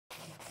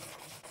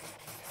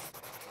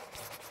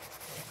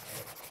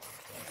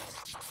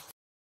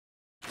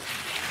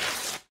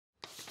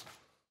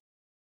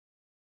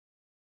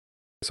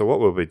So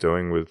what we'll be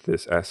doing with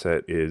this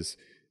asset is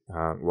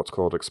what's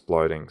called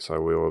exploding.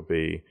 So we will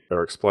be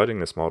exploding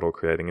this model,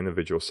 creating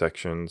individual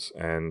sections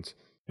and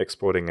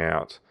exporting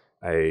out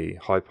a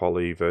high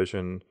poly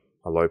version,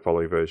 a low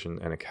poly version,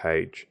 and a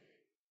cage.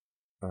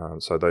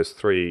 So those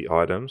three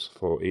items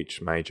for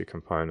each major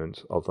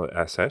component of the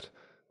asset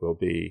will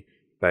be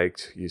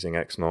baked using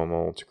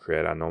XNormal to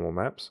create our normal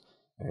maps,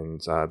 and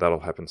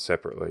that'll happen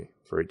separately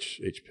for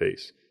each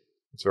piece.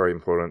 It's very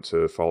important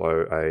to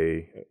follow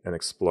an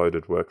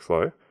exploded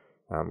workflow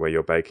where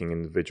you're baking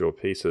individual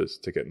pieces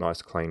to get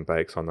nice clean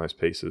bakes on those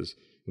pieces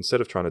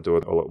instead of trying to do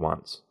it all at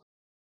once,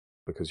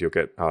 because you'll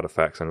get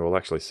artifacts, and we'll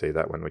actually see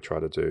that when we try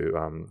to do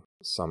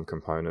some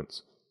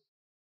components.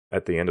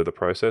 At the end of the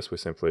process, we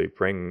simply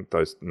bring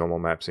those normal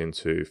maps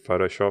into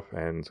Photoshop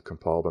and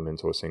compile them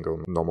into a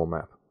single normal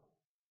map.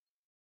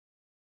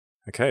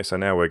 Okay, so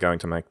now we're going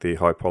to make the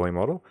high poly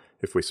model.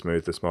 If we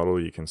smooth this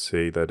model, you can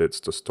see that it's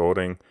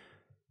distorting.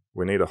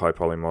 We need a high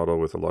poly model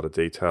with a lot of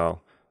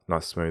detail,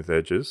 nice smooth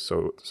edges,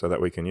 so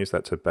that we can use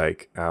that to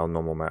bake our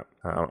normal map.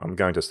 I'm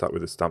going to start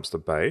with this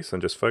dumpster base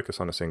and just focus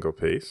on a single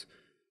piece.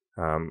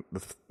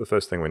 The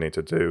first thing we need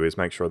to do is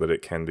make sure that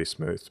it can be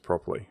smoothed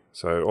properly.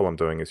 So all I'm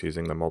doing is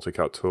using the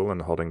multi-cut tool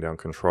and holding down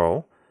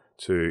Control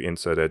to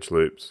insert edge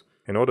loops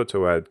in order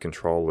to add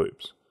control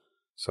loops.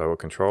 So a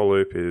control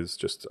loop is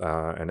just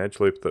an edge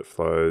loop that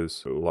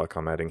flows, like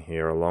I'm adding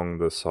here, along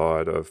the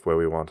side of where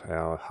we want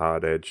our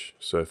hard edge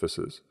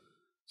surfaces.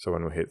 So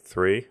when we hit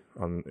 3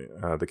 on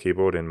the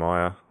keyboard in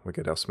Maya, we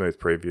get our smooth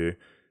preview,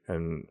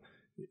 and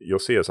you'll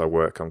see as I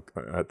work,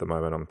 at the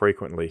moment I'm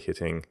frequently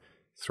hitting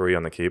 3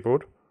 on the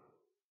keyboard,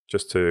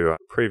 just to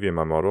preview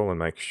my model and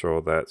make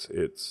sure that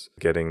it's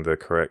getting the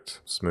correct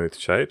smooth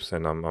shapes,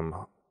 and I'm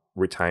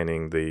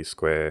retaining the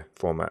square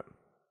format.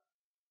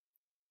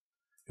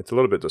 It's a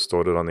little bit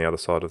distorted on the other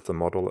side of the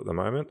model at the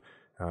moment.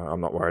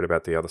 I'm not worried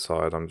about the other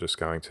side. I'm just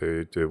going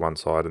to do one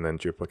side and then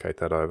duplicate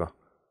that over.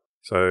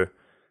 So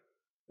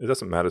it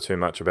doesn't matter too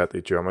much about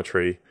the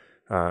geometry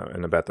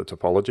and about the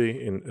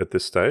topology at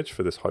this stage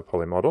for this high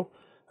poly model.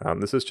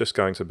 This is just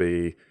going to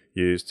be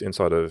used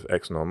inside of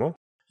XNormal.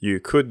 You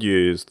could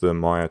use the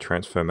Maya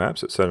transfer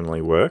maps, it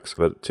certainly works,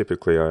 but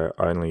typically I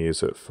only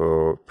use it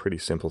for pretty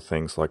simple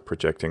things like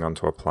projecting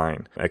onto a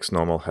plane.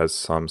 XNormal has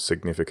some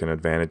significant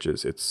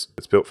advantages. It's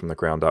built from the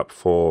ground up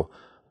for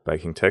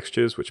baking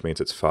textures, which means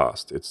it's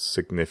fast. It's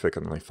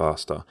significantly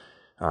faster.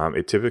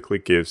 It typically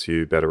gives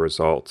you better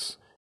results.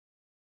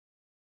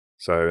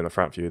 So in the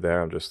front view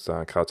there, I'm just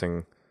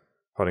cutting,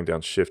 holding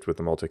down Shift with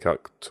the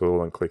multi-cut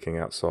tool and clicking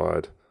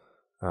outside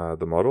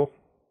the model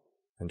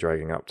and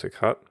dragging up to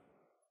cut,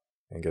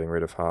 and getting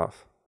rid of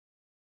half.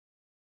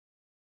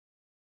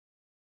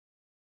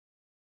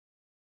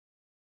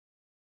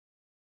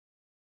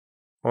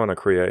 I want to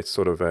create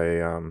sort of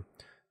an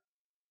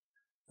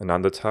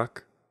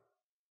undertuck,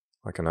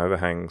 like an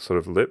overhang sort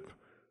of lip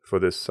for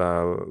this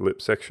lip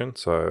section.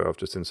 So I've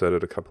just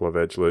inserted a couple of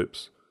edge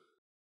loops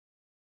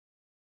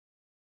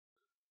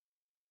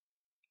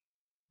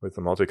with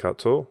the multi-cut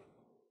tool.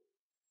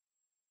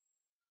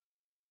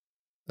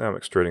 Now I'm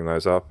extruding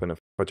those up, and if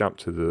I jump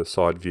to the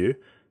side view,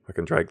 I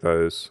can drag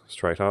those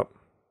straight up,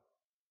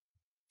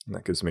 and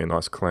that gives me a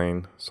nice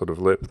clean sort of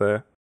lip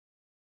there.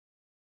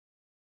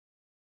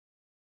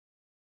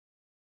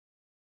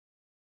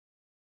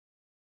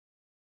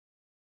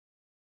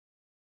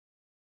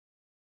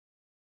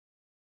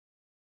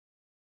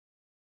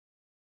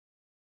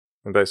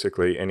 And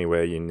basically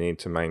anywhere you need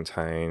to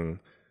maintain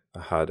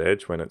a hard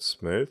edge when it's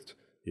smoothed,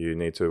 you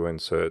need to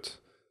insert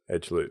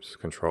edge loops,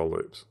 control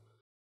loops.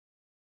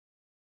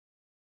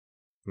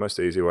 The most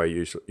easy way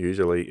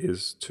usually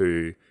is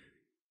to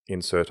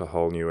insert a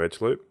whole new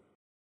edge loop,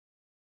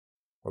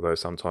 although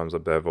sometimes a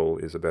bevel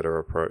is a better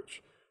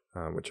approach,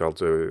 which I'll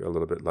do a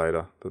little bit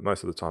later. But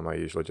most of the time I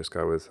usually just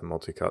go with a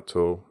multi-cut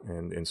tool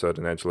and insert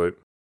an edge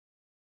loop.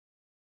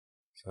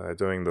 So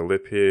doing the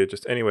lip here,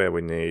 just anywhere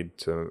we need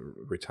to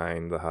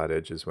retain the hard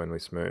edges when we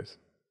smooth.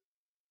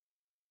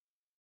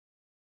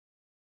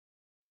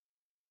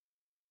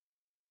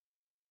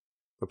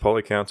 The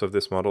poly count of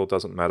this model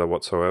doesn't matter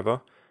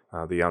whatsoever.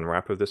 The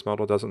unwrap of this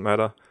model doesn't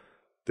matter.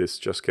 This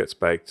just gets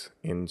baked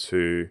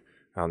into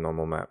our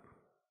normal map.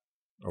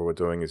 All we're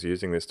doing is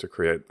using this to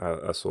create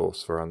a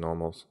source for our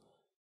normals.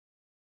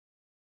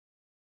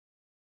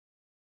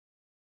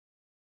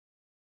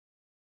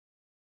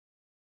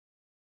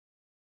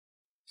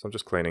 So I'm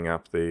just cleaning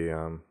up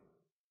the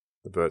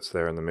verts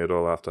there in the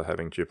middle after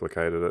having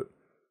duplicated it.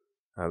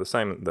 The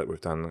same that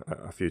we've done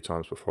a few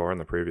times before in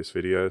the previous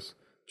videos.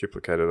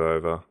 Duplicate it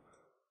over,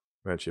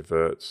 merge your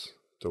verts,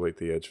 delete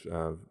the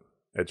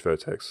edge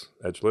vertex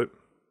edge loop.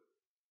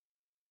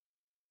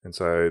 And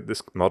so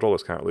this model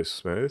is currently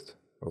smoothed,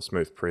 or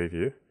smooth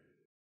preview.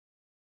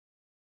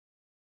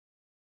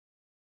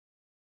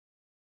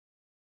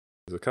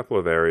 There's a couple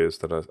of areas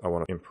that I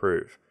want to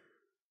improve.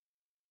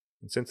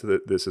 And since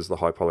this is the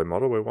high poly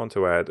model, we want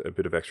to add a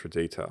bit of extra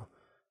detail.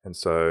 And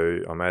so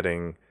I'm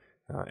adding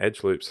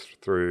edge loops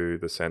through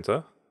the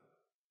center,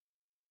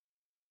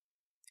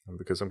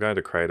 because I'm going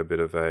to create a bit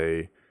of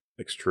a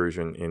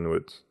extrusion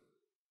inwards.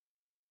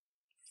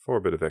 for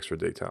a bit of extra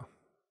detail.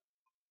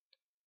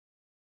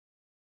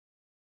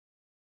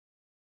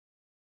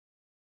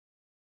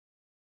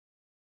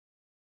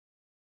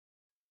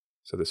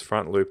 So this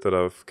front loop that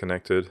I've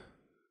connected,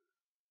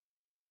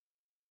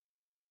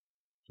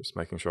 just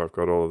making sure I've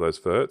got all of those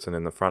verts, and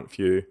in the front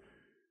view,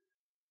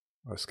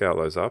 I scale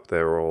those up,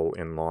 they're all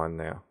in line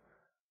now.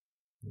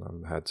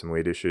 I had some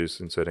weird issues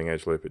inserting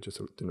edge loop, it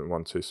just didn't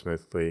want to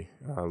smoothly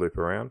loop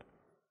around.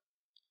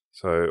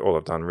 So all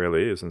I've done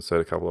really is insert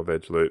a couple of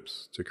edge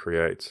loops to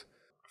create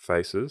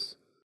faces.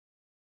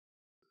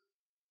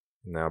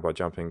 Now by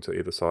jumping to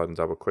either side and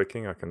double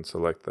clicking, I can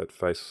select that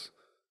face,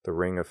 the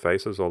ring of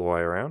faces all the way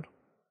around.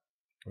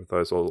 With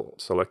those all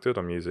selected,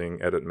 I'm using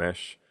Edit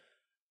Mesh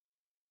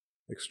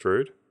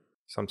Extrude.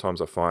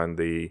 Sometimes I find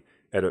the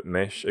Edit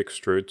Mesh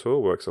Extrude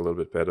tool works a little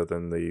bit better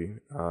than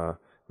the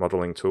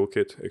Modeling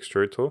Toolkit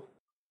Extrude tool.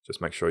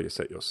 Just make sure you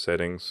set your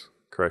settings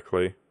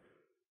correctly.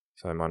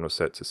 So mine was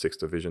set to 6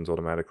 divisions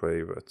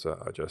automatically, but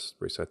I just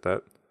reset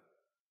that.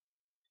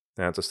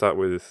 Now to start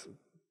with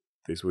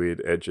these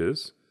weird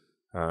edges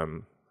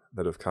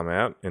that have come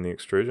out in the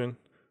extrusion,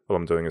 all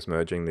I'm doing is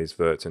merging these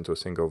verts into a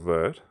single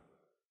vert.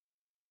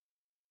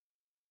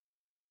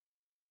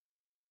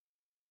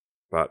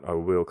 But I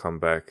will come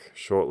back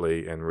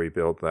shortly and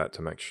rebuild that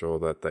to make sure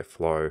that they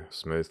flow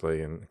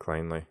smoothly and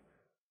cleanly.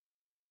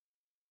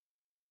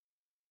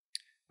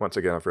 Once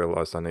again, I've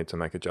realized I need to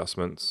make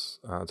adjustments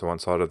to one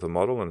side of the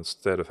model, and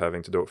instead of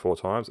having to do it 4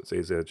 times, it's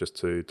easier just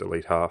to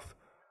delete half,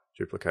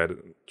 duplicate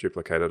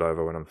it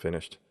over when I'm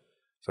finished.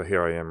 So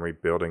here I am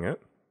rebuilding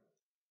it.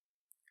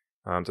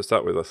 To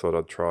start with, I thought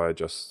I'd try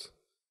just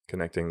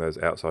connecting those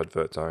outside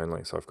verts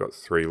only. So I've got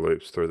 3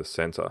 loops through the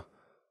center,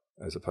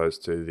 as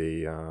opposed to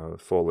the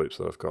 4 loops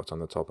that I've got on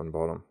the top and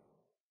bottom.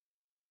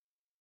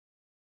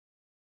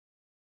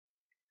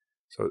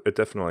 So it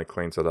definitely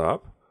cleans it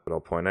up, but I'll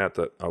point out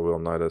that I will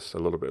notice a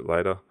little bit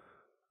later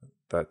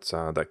that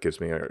that gives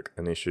me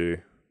an issue,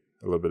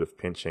 a little bit of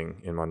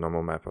pinching in my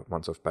normal map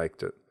once I've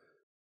baked it.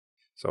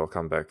 So I'll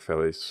come back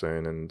fairly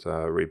soon and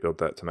rebuild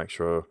that to make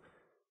sure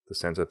the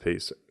center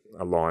piece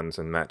aligns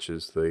and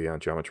matches the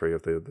geometry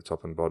of the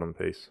top and bottom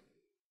piece.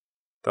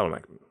 That'll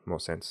make more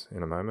sense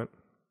in a moment.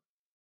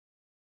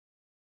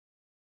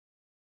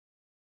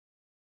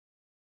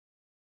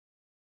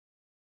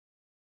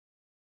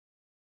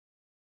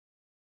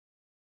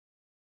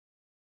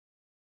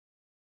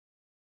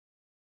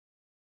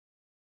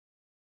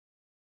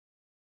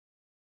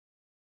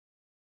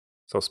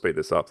 So I'll speed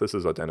this up. This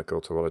is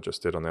identical to what I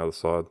just did on the other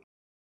side.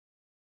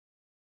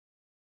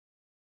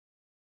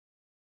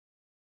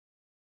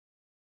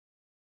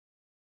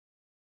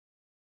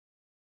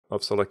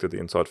 I've selected the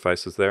inside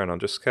faces there and I'm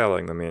just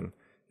scaling them in.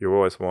 You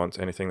always want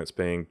anything that's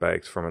being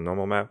baked from a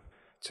normal map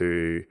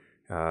to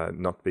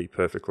not be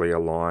perfectly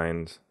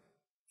aligned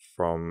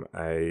from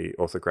a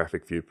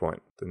orthographic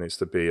viewpoint. There needs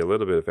to be a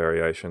little bit of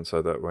variation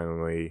so that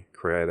when we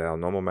create our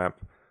normal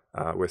map,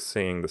 we're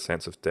seeing the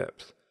sense of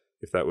depth.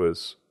 If that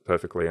was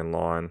perfectly in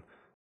line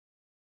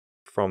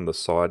from the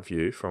side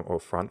view or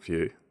front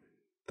view,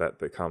 that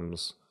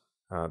becomes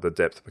the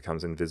depth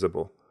becomes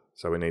invisible.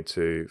 So we need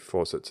to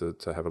force it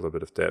to have a little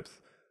bit of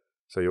depth.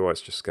 So you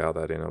always just scale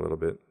that in a little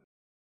bit.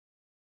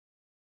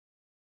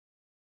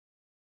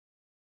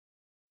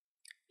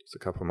 Just a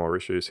couple more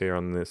issues here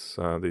on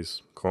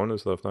these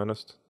corners that I've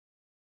noticed.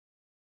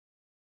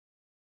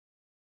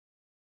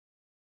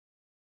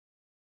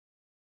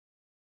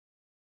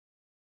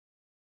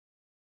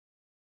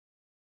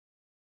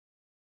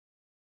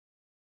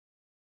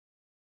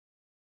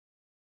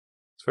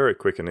 It's very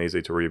quick and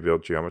easy to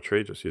rebuild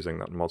geometry just using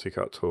that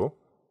multi-cut tool.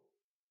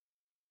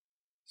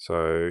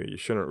 So you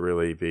shouldn't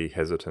really be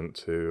hesitant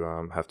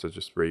to have to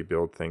just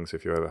rebuild things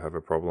if you ever have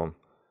a problem.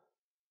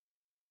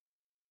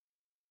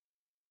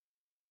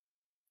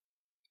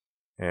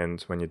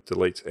 And when you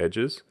delete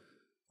edges,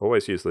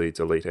 always use the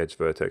delete edge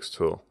vertex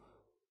tool.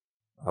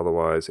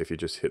 Otherwise, if you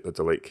just hit the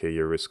delete key,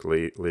 you risk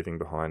leaving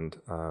behind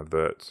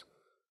verts.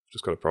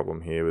 Just got a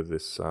problem here with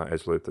this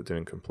edge loop that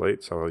didn't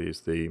complete, so I'll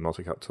use the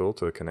multi-cut tool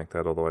to connect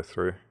that all the way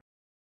through.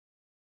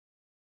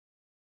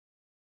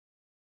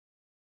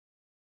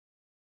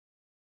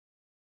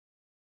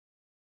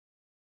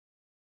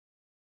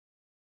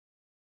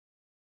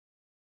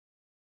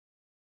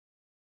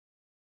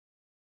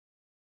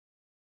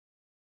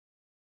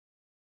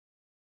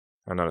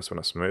 I noticed when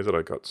I smooth it,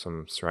 I got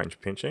some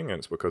strange pinching, and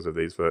it's because of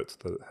these verts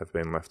that have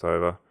been left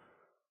over.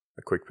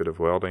 A quick bit of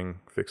welding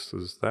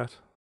fixes that.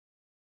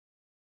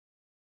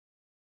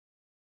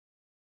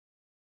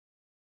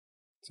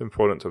 It's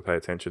important to pay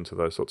attention to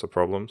those sorts of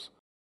problems,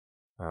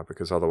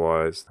 because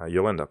otherwise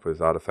you'll end up with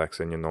artifacts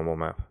in your normal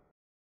map.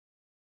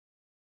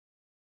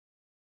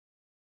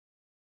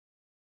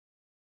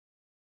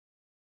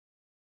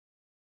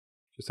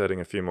 Just adding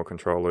a few more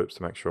control loops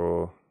to make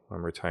sure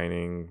I'm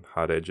retaining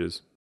hard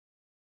edges.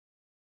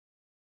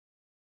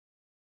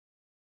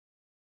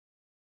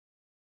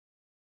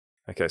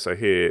 Okay, so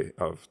here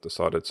I've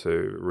decided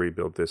to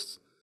rebuild this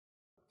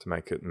to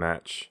make it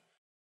match.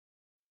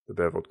 The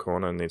beveled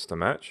corner needs to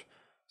match.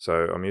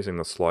 So I'm using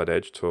the slide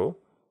edge tool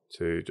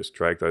to just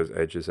drag those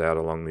edges out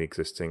along the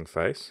existing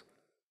face.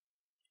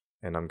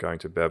 And I'm going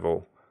to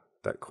bevel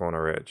that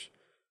corner edge.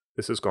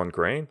 This has gone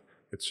green.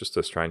 It's just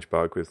a strange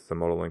bug with the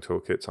modeling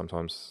toolkit.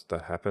 Sometimes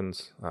that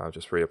happens.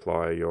 Just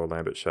reapply your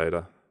Lambert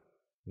shader.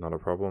 Not a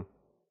problem.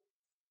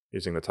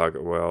 Using the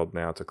target world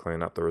now to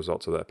clean up the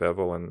results of that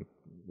bevel, and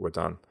we're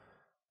done.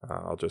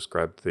 I'll just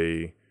grab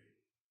the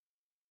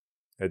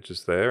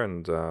edges there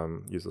and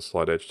use the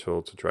slide edge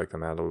tool to drag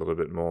them out a little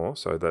bit more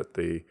so that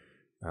the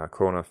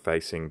corner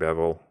facing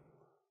bevel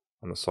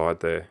on the side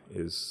there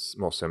is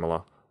more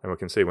similar. And we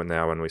can see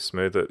now when we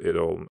smooth it, it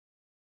all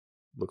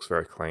looks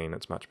very clean.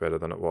 It's much better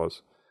than it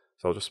was.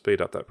 So I'll just speed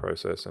up that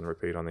process and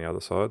repeat on the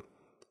other side.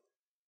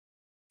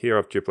 Here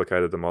I've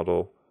duplicated the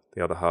model,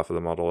 the other half of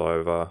the model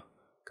over,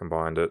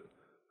 combined it.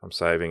 I'm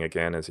saving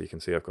again. As you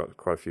can see, I've got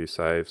quite a few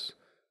saves.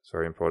 It's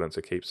very important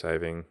to keep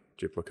saving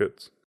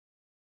duplicates.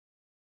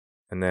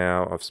 And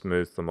now I've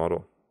smoothed the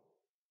model.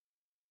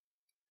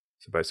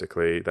 So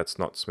basically that's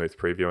not smooth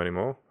preview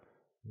anymore.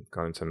 We've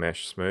gone into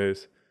mesh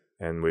smooth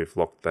and we've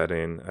locked that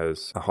in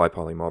as a high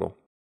poly model.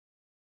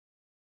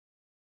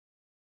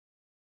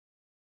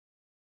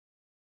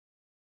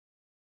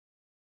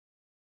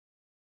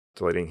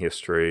 Deleting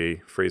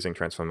history, freezing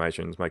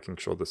transformations, making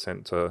sure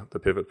the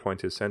pivot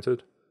point is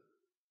centered.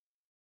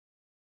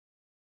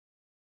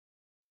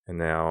 And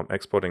now I'm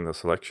exporting the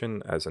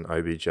selection as an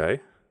OBJ.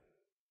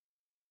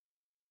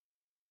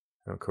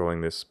 I'm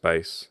calling this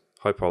base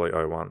high poly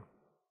 01.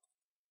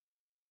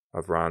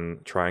 I've run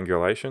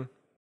triangulation.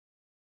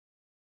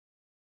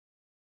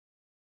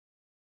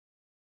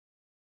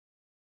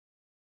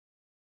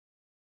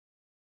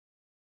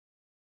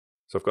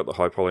 So I've got the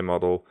high poly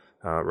model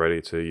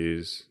ready to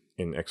use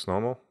in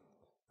XNormal.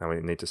 Now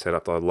we need to set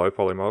up the low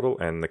poly model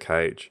and the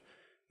cage.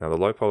 Now the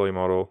low poly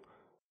model,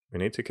 we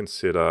need to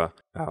consider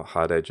our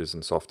hard edges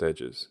and soft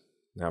edges.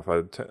 Now if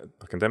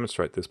I can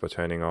demonstrate this by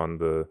turning on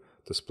the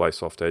display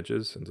soft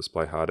edges and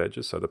display hard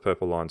edges. So the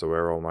purple lines are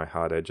where all my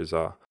hard edges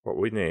are. What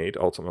we need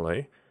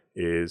ultimately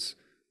is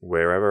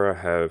wherever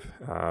I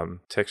have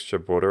texture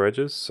border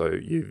edges, so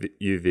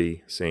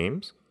UV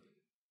seams,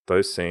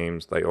 those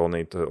seams, they all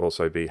need to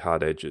also be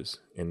hard edges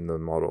in the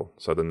model.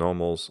 So the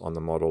normals on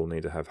the model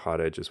need to have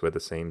hard edges where the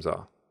seams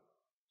are.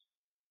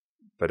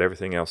 But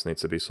everything else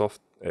needs to be soft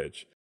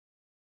edge.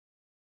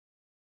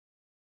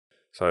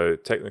 So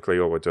technically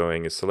all we're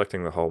doing is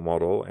selecting the whole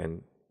model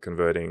and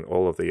converting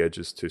all of the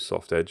edges to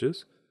soft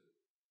edges.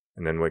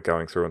 And then we're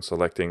going through and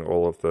selecting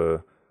all of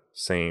the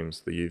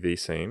seams, the UV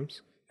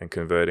seams, and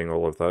converting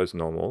all of those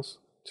normals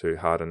to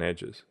hardened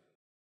edges.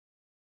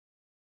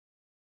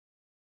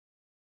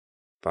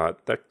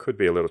 But that could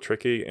be a little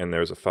tricky, and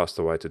there is a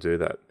faster way to do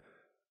that.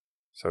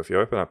 So if you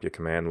open up your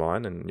command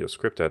line and your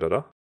script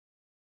editor,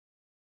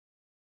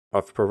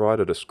 I've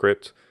provided a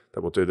script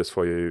that will do this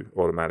for you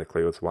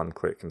automatically with one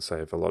click and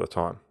save a lot of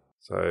time.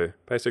 So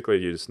basically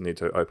you just need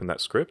to open that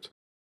script.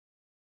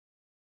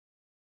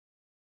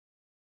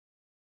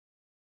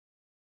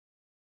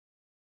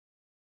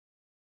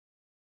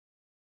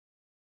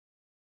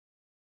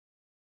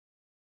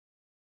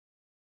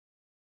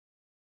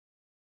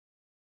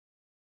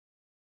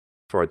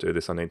 Before I do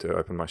this, I need to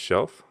open my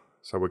shelf.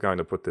 So we're going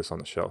to put this on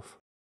the shelf.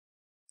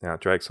 Now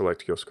drag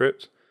select your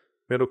script,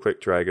 middle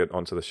click drag it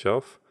onto the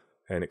shelf,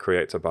 and it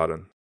creates a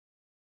button.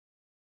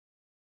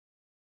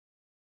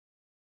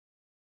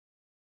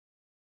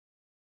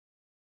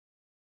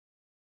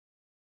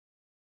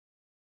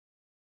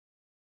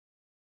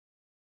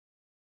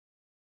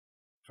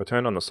 If I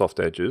turn on the soft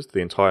edges,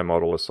 the entire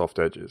model is soft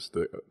edges.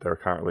 There are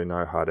currently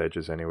no hard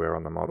edges anywhere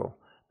on the model.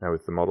 Now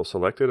with the model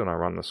selected and I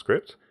run the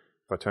script,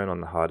 if I turn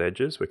on the hard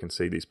edges, we can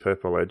see these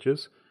purple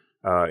edges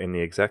in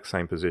the exact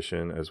same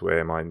position as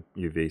where my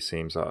UV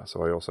seams are.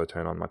 So I also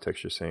turn on my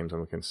texture seams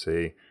and we can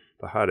see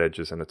the hard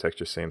edges and the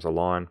texture seams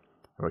align.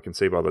 And we can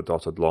see by the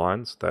dotted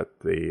lines that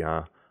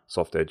the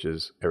soft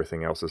edges,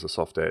 everything else is a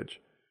soft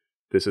edge.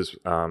 This is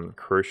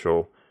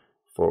crucial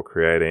for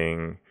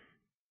creating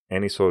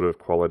any sort of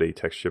quality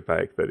texture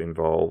bake that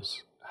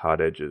involves hard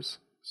edges.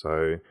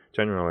 So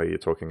generally you're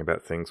talking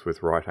about things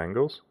with right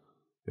angles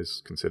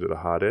is considered a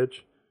hard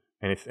edge.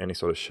 Any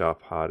sort of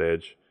sharp hard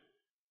edge,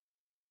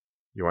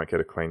 you won't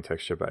get a clean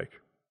texture bake.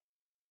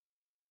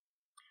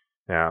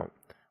 Now,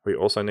 we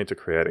also need to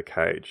create a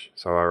cage.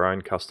 So our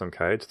own custom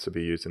cage to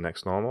be used in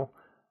XNormal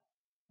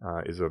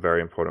is a very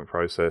important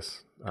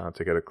process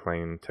to get a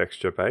clean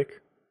texture bake.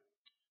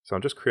 So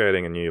I'm just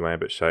creating a new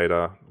Lambert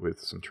shader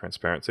with some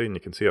transparency, and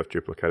you can see I've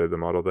duplicated the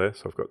model there,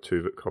 so I've got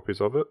 2 copies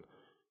of it.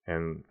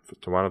 And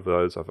to one of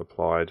those I've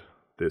applied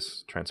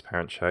this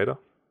transparent shader.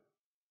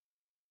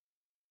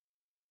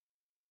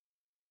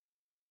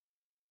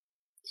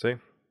 See?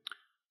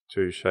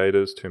 2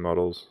 shaders, 2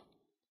 models.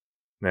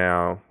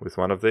 Now, with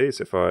one of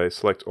these, if I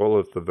select all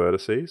of the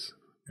vertices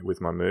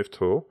with my move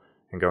tool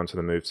and go into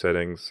the move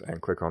settings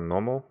and click on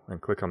normal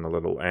and click on the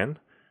little N,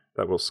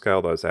 that will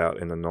scale those out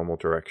in the normal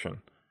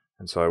direction.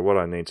 And so what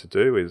I need to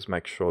do is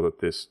make sure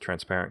that this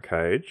transparent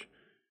cage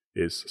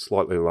is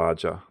slightly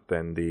larger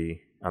than the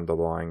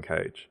underlying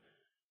cage.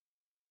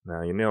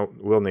 Now you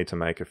will need to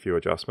make a few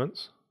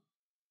adjustments.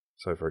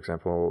 So for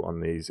example, on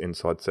these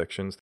inside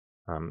sections,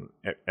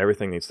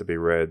 everything needs to be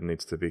red,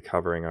 needs to be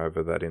covering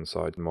over that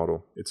inside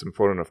model. It's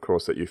important, of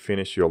course, that you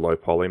finish your low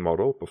poly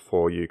model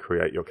before you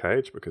create your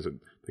cage, because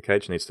the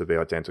cage needs to be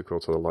identical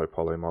to the low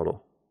poly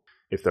model.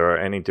 If there are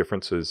any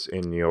differences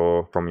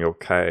from your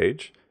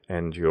cage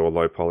and your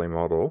low poly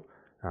model,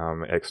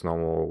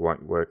 XNormal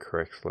won't work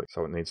correctly.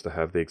 So it needs to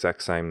have the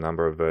exact same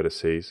number of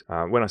vertices.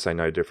 When I say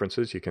no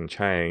differences, you can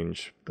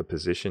change the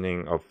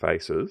positioning of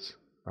faces,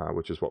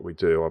 which is what we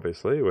do,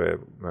 obviously. We're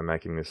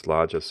making this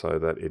larger so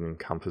that it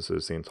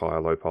encompasses the entire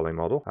low poly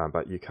model,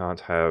 but you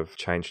can't have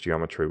changed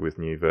geometry with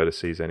new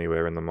vertices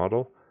anywhere in the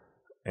model.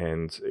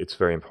 And it's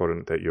very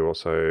important that you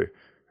also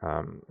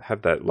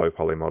have that low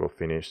poly model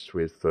finished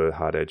with the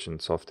hard edge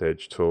and soft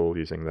edge tool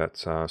using that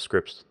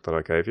script that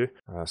I gave you,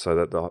 so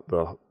that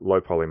the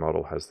low poly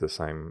model has the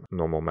same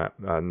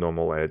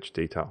normal edge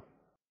detail.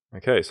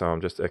 Okay, so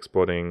I'm just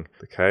exporting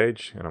the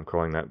cage, and I'm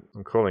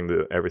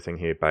calling everything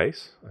here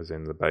base, as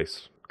in the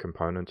base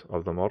component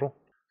of the model.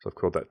 So I've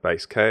called that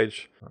base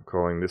cage. I'm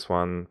calling this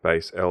one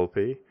base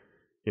LP.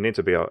 You need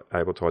to be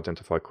able to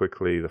identify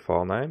quickly the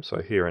file name.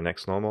 So here in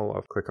XNormal,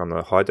 I'll click on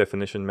the high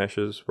definition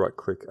meshes, right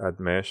click add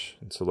mesh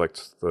and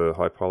select the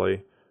high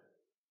poly.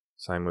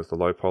 Same with the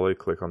low poly,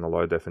 click on the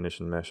low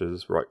definition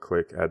meshes, right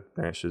click add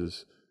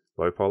meshes,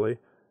 low poly,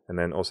 and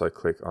then also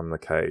click on the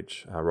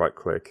cage, right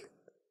click,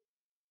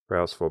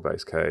 browse for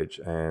base cage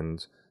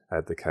and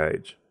add the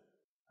cage.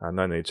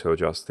 No need to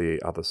adjust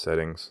the other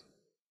settings.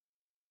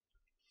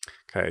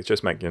 Okay,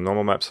 just make your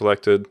normal map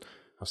selected.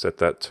 I've set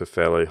that to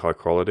fairly high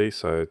quality,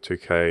 so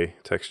 2K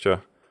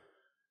texture.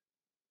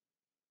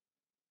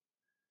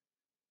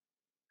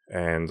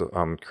 And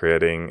I'm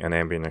creating an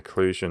ambient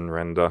occlusion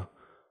render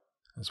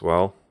as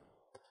well.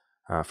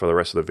 For the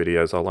rest of the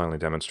videos, I'll only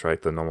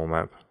demonstrate the normal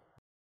map.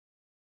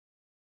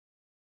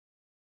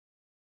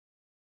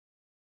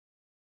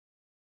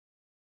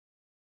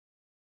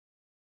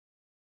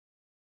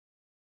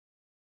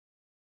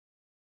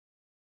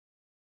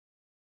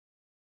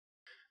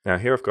 Now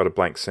here I've got a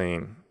blank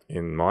scene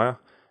in Maya,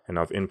 and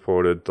I've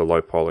imported the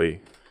low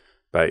poly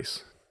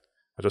base.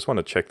 I just want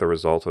to check the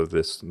result of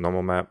this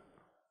normal map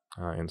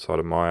inside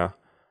of Maya.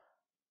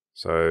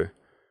 So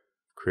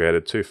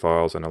created 2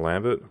 files and a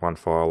Lambert. One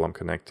file I'm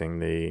connecting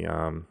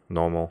the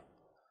normal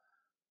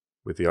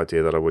with the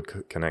idea that I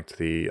would connect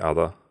the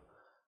other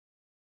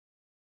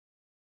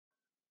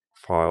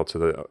file to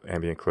the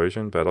ambient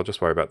occlusion, but I'll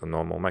just worry about the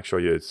normal. Make sure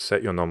you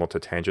set your normal to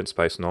tangent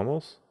space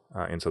normals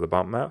into the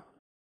bump map.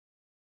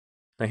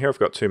 Now here I've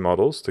got 2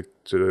 models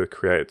to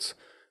create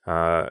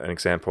an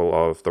example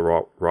of the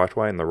right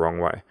way and the wrong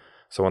way.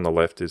 So on the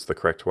left is the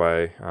correct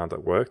way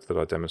that worked, that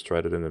I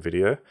demonstrated in the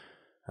video.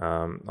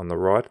 On the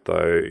right,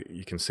 though,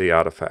 you can see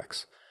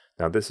artifacts.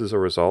 Now this is a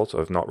result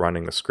of not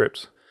running the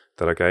script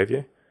that I gave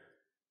you.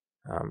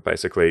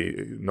 Basically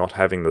not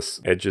having the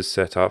edges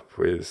set up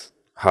with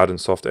hard and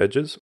soft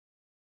edges.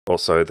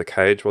 Also the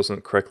cage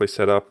wasn't correctly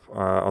set up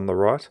on the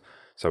right,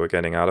 so we're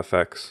getting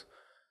artifacts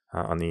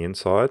on the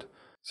inside.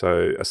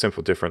 So a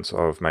simple difference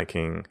of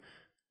making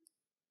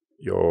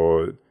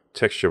your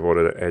texture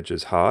border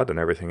edges hard and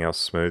everything else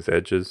smooth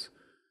edges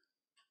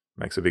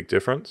makes a big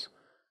difference.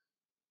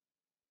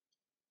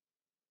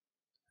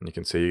 And you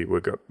can see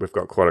we've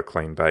got quite a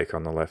clean bake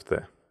on the left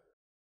there.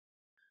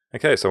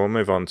 Okay, so we'll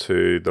move on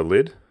to the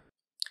lid.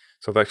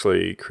 So I've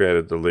actually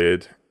created the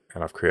lid,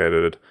 and I've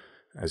created,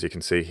 as you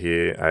can see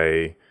here,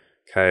 a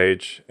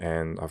cage,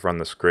 and I've run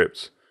the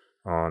script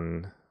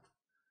on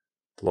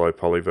the low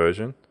poly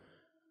version,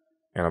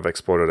 and I've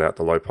exported out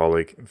the low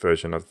poly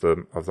version of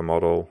the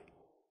model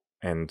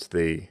and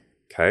the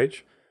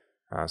cage.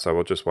 So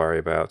we'll just worry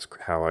about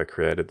how I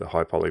created the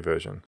high poly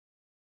version.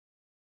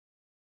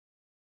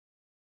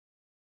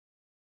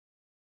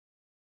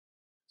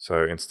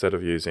 So instead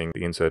of using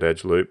the insert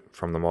edge loop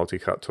from the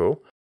multi-cut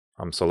tool,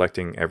 I'm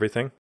selecting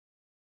everything.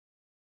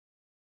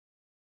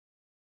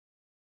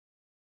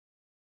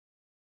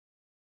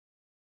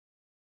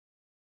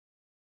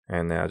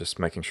 And now just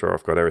making sure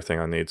I've got everything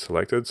I need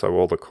selected, so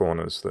all the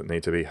corners that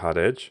need to be hard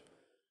edge.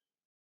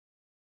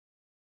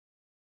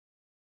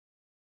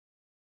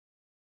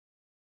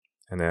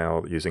 And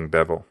now using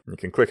bevel. You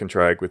can click and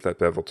drag with that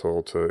bevel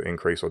tool to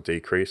increase or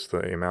decrease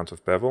the amount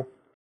of bevel.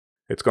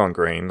 It's gone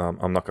green.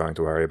 I'm not going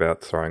to worry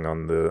about throwing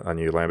on a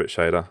new Lambert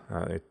shader.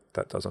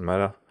 That doesn't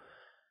matter.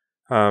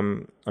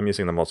 I'm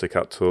using the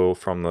multi-cut tool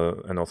from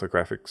an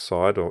orthographic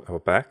side or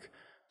back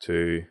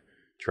to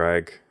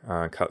drag,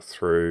 cut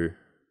through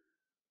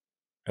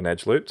an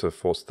edge loop to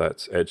force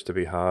that edge to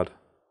be hard.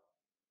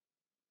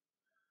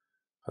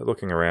 But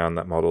looking around,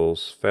 that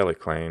model's fairly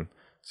clean.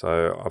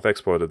 So I've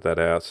exported that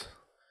out,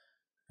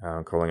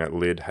 calling it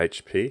lid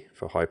HP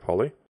for high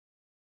poly.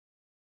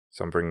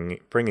 So I'm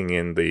bringing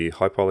in the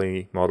high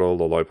poly model,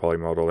 the low poly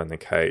model, and the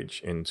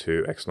cage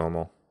into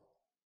XNormal.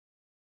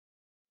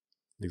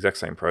 The exact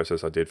same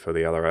process I did for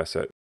the other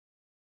asset.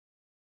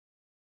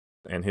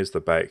 And here's the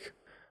bake.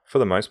 For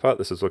the most part,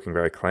 this is looking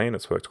very clean.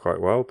 It's worked quite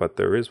well, but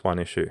there is one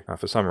issue.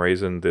 For some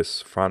reason,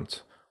 this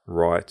front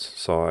right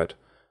side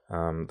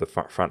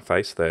the front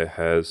face there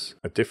has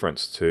a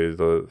difference to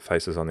the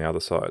faces on the other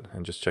side.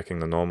 And just checking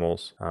the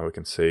normals, we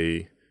can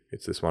see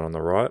it's this one on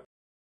the right.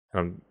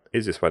 And the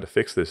easiest way to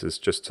fix this is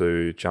just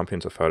to jump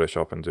into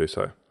Photoshop and do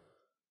so.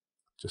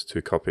 Just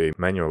to copy,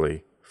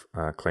 manually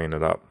clean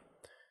it up.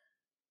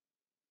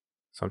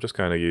 So I'm just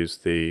going to use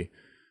the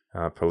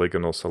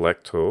polygonal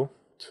select tool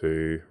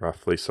to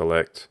roughly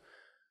select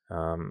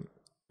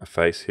a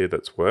face here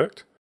that's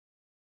worked.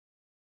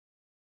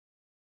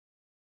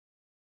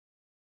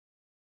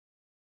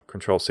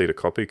 Control C to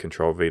copy,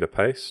 Control V to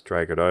paste,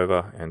 drag it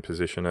over and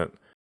position it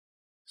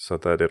so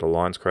that it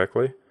aligns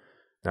correctly.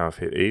 Now I've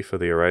hit E for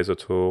the eraser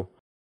tool,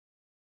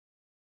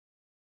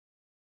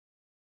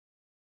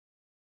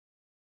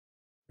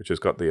 which has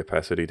got the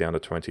opacity down to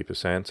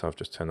 20%, so I've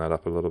just turned that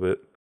up a little bit.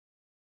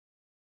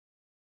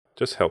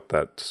 Just help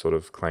that sort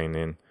of clean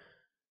in,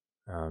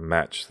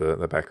 match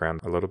the background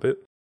a little bit.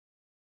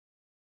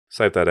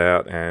 Save that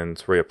out and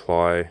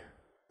reapply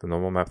the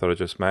normal map that I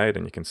just made,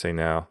 and you can see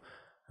now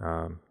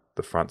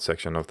the front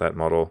section of that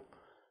model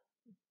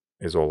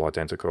is all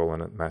identical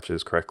and it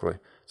matches correctly.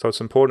 So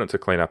it's important to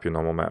clean up your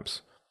normal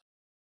maps.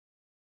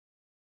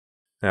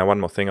 Now,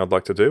 one more thing I'd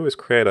like to do is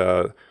create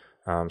a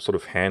sort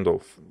of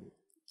handle,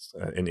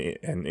 an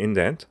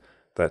indent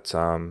that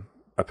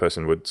a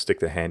person would stick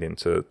their hand in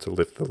to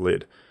lift the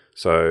lid.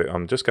 So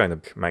I'm just going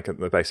to make it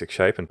the basic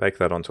shape and bake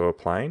that onto a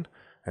plane,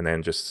 and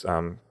then just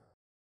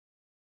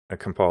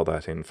compile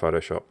that in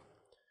Photoshop.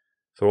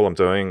 So all I'm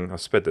doing, I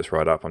sped this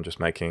right up, I'm just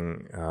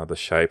making the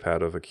shape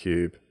out of a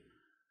cube.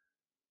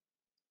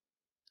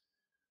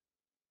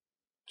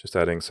 Just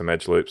adding some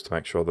edge loops to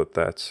make sure that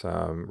that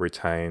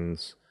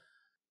retains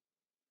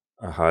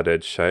a hard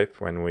edge shape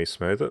when we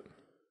smooth it.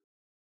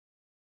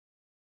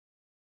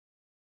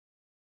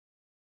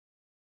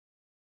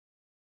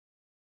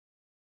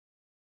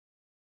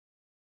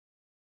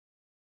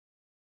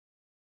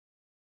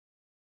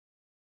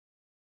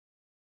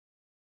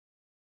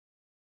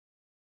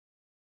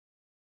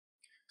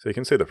 So you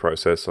can see the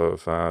process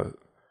of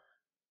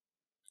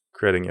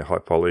creating your high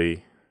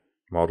poly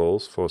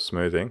models for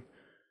smoothing.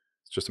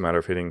 It's just a matter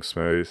of hitting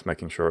smooth,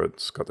 making sure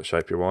it's got the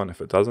shape you want. If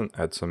it doesn't,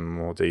 add some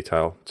more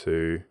detail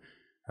to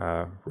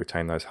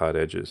retain those hard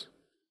edges.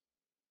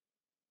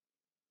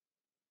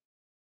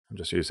 I'm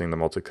just using the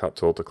multi-cut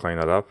tool to clean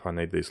it up. I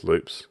need these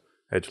loops,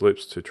 edge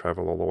loops, to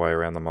travel all the way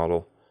around the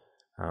model,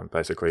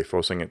 basically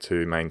forcing it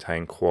to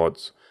maintain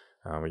quads.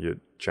 You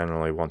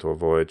generally want to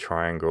avoid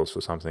triangles for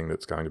something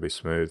that's going to be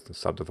smooth and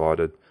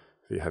subdivided.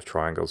 If you have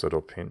triangles,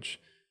 it'll pinch.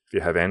 If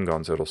you have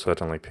n-gons, it'll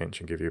certainly pinch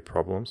and give you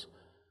problems.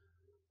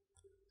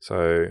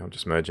 So I'm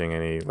just merging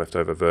any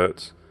leftover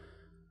verts.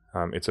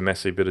 It's a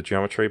messy bit of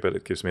geometry, but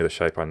it gives me the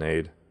shape I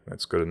need.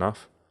 That's good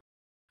enough.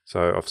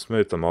 So I've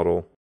smoothed the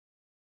model.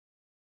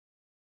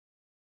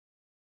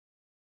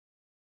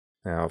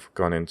 Now I've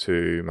gone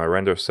into my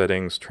render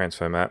settings,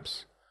 transfer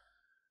maps,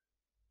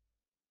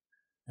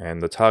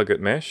 and the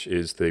target mesh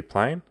is the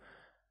plane.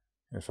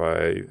 If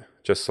I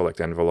just select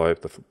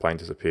envelope, the plane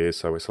disappears,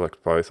 so we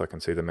select both, I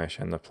can see the mesh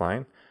and the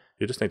plane.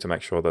 You just need to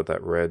make sure that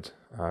that red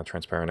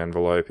transparent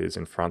envelope is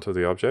in front of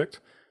the object,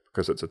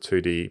 because it's a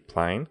 2D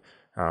plane.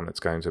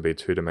 It's going to be a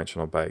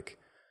two-dimensional bake.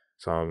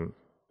 So I'm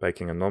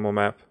baking a normal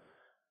map,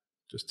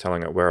 just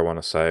telling it where I want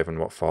to save and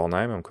what file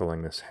name. I'm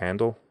calling this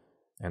handle,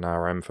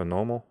 NRM for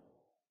normal.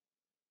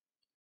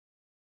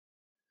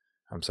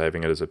 I'm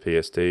saving it as a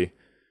PSD.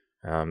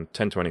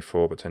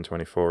 1024, but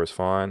 1024 is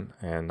fine,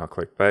 and I'll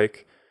click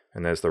bake,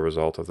 and there's the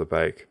result of the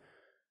bake.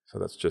 So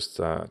that's just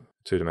a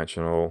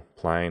two-dimensional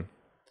plane.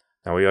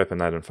 Now we open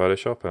that in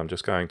Photoshop, and I'm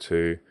just going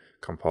to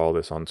compile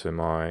this onto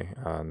my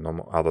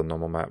other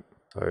normal map.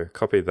 So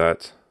copy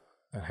that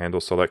handle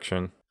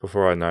selection.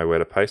 Before I know where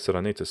to paste it,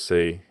 I need to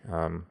see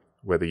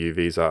where the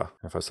UVs are.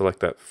 If I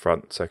select that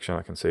front section,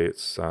 I can see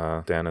it's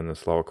down in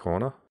this lower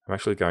corner. I'm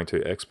actually going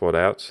to export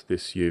out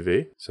this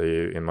UV. So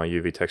in my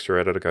UV texture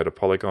editor, go to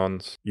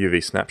polygons,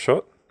 UV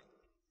snapshot.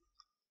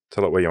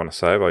 Tell it where you want to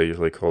save. I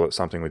usually call it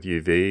something with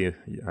UV,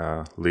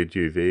 lid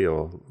UV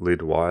or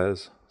lid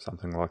wires,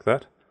 something like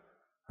that.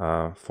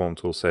 Form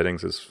tool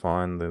settings is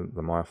fine,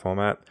 the Maya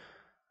format.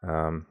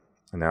 And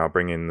now I'll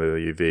bring in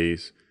the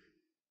UVs.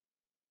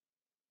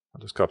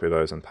 I'll just copy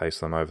those and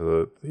paste them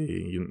over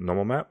the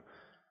normal map.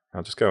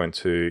 I'll just go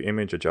into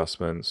image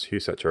adjustments, hue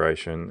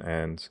saturation,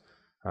 and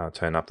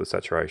turn up the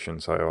saturation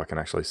so I can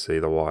actually see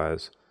the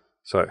wires.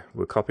 So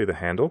we'll copy the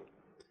handle,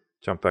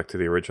 jump back to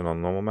the original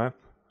normal map,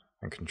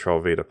 and Control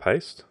V to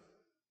paste.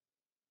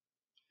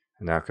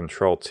 And now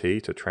Control T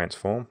to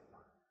transform.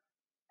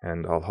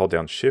 And I'll hold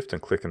down Shift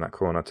and click in that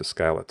corner to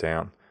scale it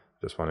down.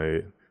 Just want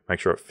to make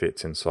sure it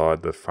fits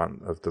inside the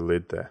front of the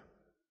lid there.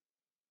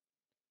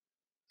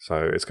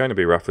 So it's going to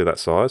be roughly that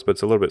size, but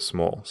it's a little bit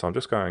small. So I'm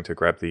just going to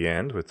grab the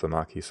end with the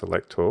marquee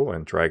select tool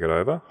and drag it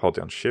over, hold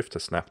down Shift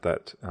to snap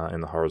that in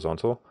the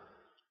horizontal.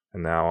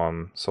 And now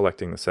I'm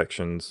selecting the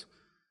sections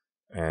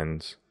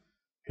and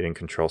hitting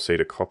Control C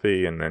to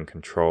copy, and then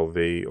Control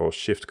V or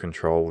Shift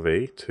Control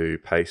V to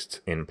paste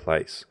in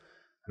place,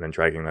 and then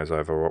dragging those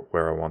over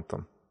where I want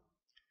them.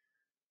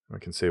 We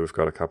can see we've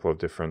got a couple of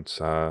different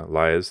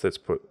layers. Let's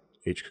put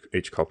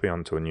each copy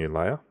onto a new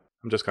layer.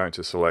 I'm just going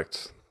to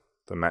select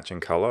the matching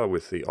color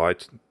with the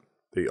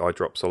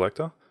eyedrop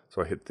selector.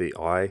 So I hit the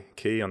I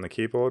key on the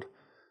keyboard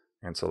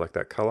and select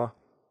that color.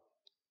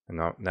 And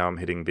now I'm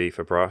hitting B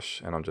for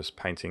brush, and I'm just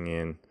painting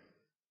in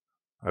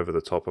over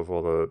the top of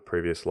all the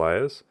previous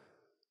layers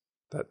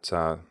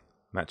that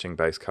matching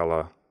base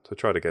color to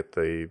try to get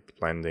the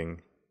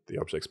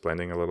objects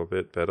blending a little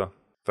bit better.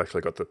 I've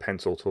actually got the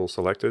pencil tool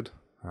selected.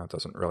 It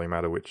doesn't really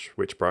matter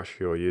which brush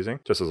you're using,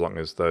 just as long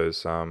as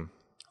those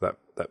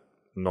that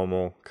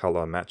normal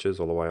color matches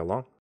all the way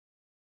along.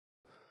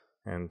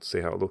 And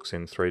see how it looks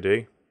in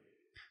 3D.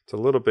 It's a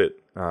little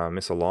bit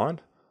misaligned.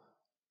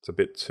 It's a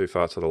bit too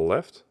far to the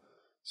left.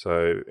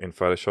 So in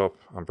Photoshop,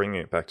 I'm bringing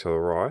it back to the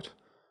right.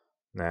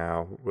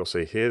 Now we'll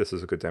see here, this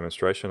is a good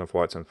demonstration of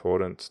why it's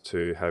important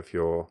to have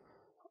your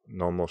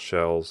normal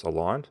shells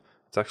aligned.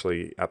 It's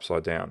actually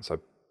upside down. So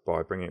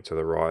by bringing it to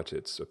the right,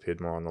 it's appeared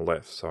more on the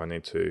left. So I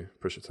need to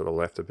push it to the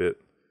left a bit.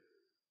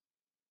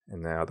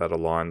 And now that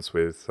aligns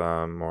with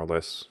more or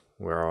less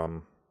where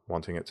I'm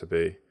wanting it to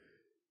be.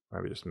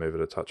 Maybe just move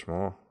it a touch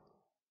more.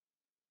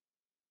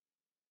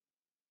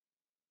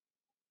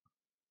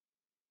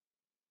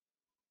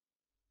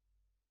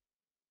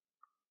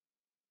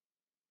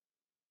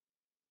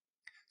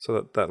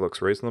 So that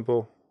looks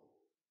reasonable.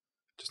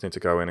 Just need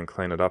to go in and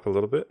clean it up a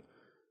little bit.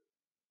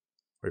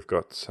 We've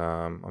got,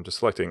 I'm just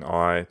selecting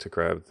I to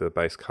grab the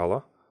base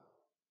color.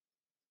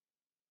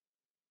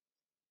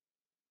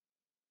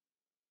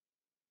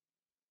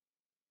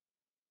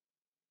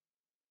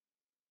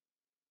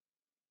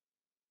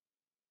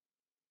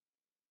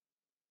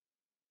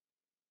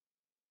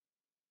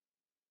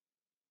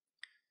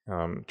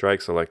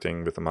 Drag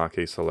selecting with the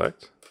marquee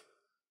select.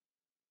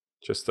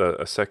 Just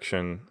a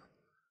section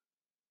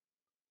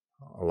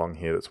along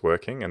here that's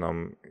working, and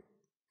I'm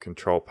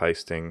Control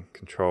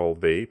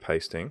V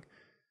pasting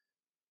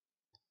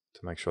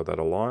to make sure that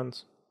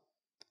aligns.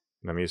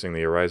 And I'm using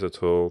the eraser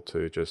tool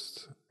to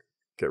just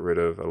get rid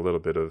of a little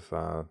bit of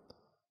the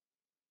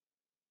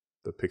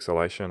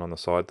pixelation on the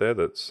side there.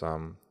 That's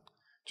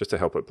just to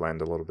help it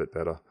blend a little bit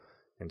better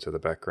into the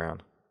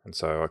background. And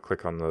so I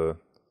click on the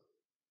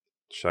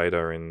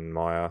shader in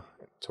Maya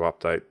to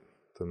update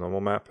the normal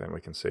map, and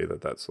we can see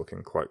that that's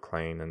looking quite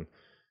clean and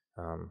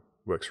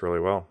works really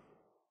well.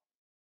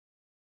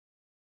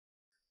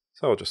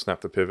 So I'll just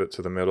snap the pivot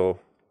to the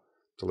middle,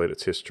 delete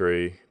its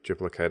history,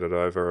 duplicate it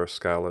over,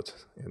 scale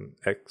it in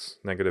X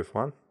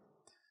 -1,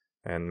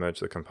 and merge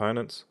the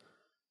components.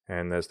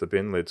 And there's the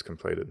bin lids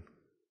completed.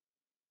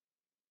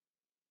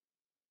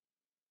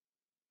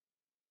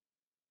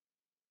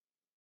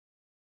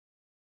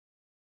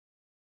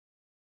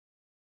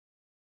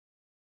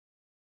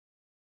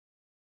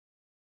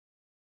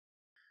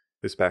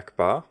 This back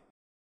bar,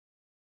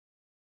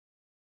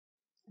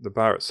 the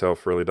bar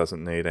itself really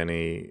doesn't need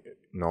any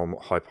normal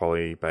high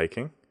poly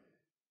baking,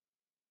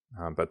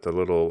 but the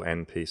little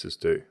end pieces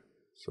do.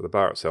 So the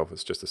bar itself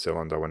is just a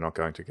cylinder. We're not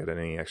going to get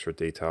any extra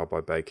detail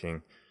by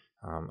baking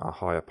a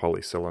higher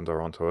poly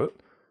cylinder onto it.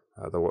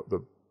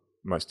 The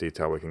most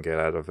detail we can get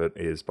out of it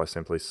is by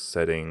simply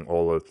setting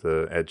all of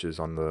the edges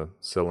on the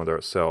cylinder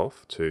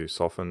itself to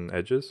soften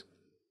edges.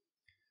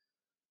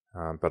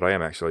 But I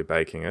am actually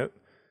baking it,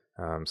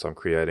 so I'm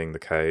creating the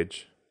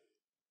cage.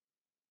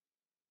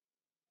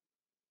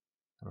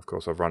 And of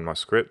course, I've run my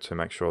script to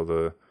make sure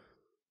the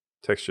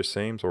texture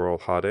seams are all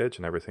hard edge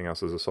and everything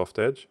else is a soft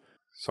edge.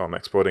 So I'm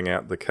exporting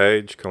out the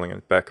cage, calling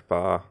it back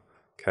bar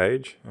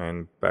cage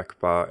and back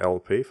bar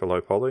LP for low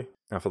poly.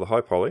 Now for the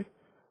high poly,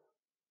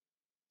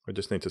 we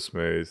just need to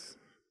smooth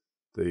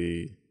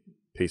the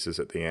pieces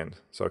at the end.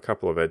 So a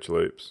couple of edge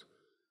loops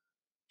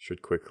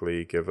should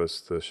quickly give us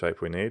the shape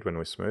we need when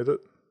we smooth it.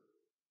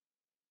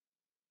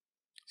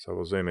 So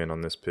we'll zoom in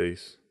on this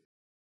piece.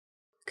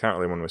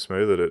 Currently when we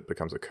smooth it, it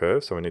becomes a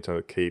curve, so we need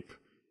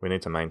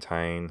to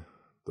maintain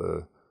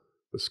the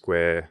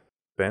square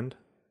bend.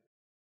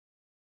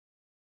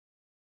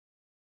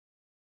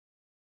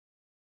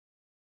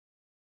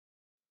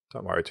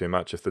 Don't worry too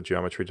much if the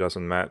geometry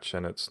doesn't match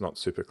and it's not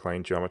super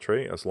clean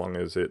geometry, as long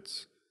as the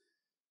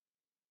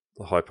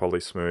high poly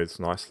smooths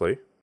nicely.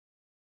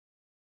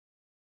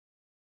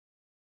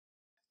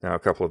 Now a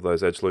couple of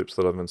those edge loops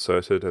that I've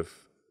inserted have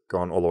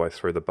gone all the way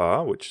through the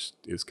bar, which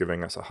is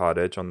giving us a hard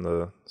edge on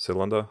the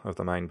cylinder of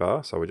the main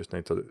bar, so we just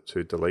need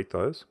to delete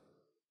those.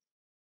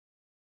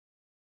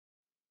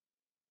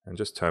 And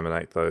just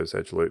terminate those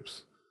edge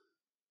loops.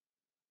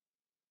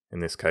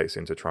 In this case,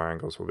 into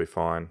triangles will be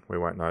fine. We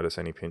won't notice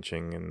any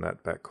pinching in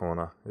that back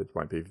corner. It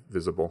won't be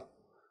visible.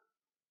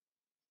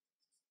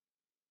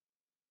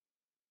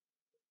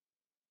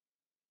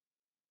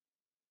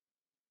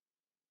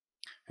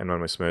 And when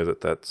we smooth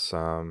it, that's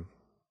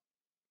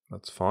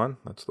fine.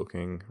 That's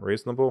looking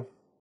reasonable.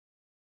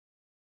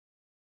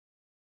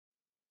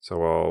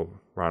 So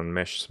I'll run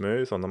mesh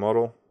smooth on the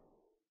model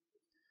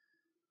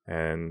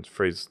and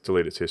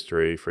delete its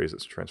history, freeze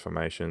its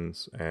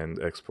transformations,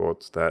 and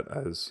exports that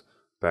as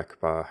back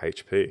bar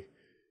HP.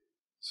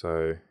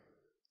 So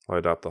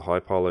load up the high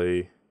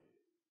poly,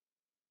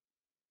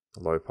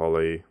 the low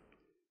poly,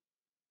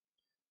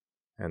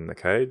 and the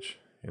cage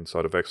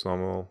inside of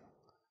XNormal.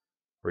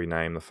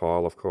 Rename the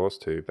file, of course,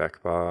 to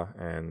backbar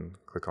and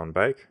click on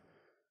bake.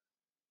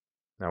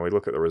 Now we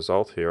look at the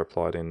result here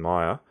applied in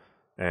Maya,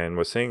 and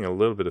we're seeing a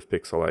little bit of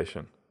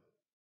pixelation.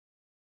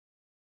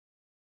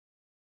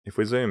 If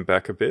we zoom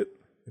back a bit,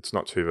 it's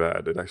not too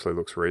bad. It actually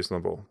looks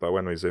reasonable, but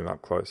when we zoom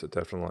up close, it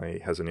definitely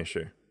has an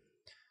issue.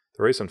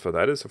 The reason for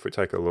that is if we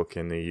take a look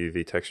in the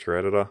UV texture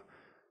editor,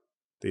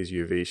 these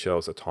UV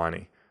shells are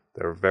tiny.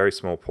 They're a very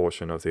small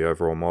portion of the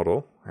overall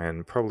model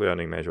and probably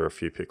only measure a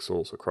few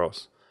pixels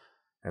across.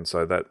 And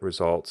so that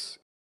results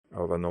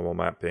of a normal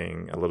map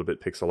being a little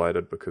bit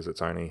pixelated because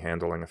it's only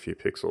handling a few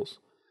pixels.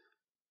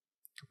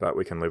 But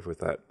we can live with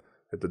that.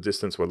 At the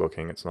distance we're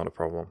looking, it's not a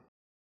problem.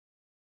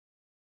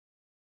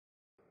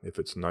 If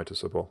it's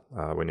noticeable,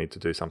 we need to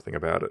do something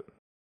about it.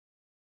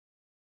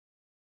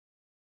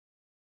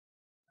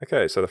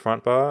 Okay, so the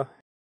front bar.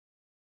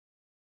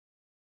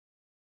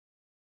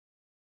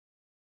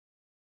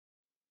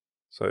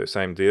 So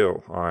same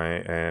deal, I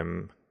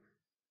am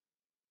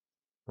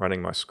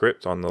running my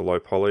script on the low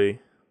poly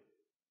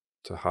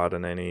to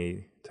harden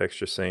any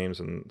texture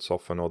seams and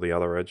soften all the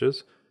other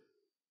edges.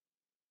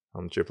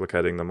 I'm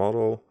duplicating the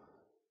model,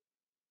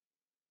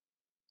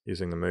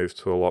 using the move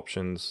tool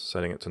options,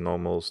 setting it to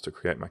normals to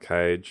create my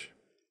cage,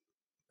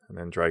 and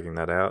then dragging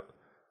that out,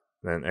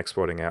 then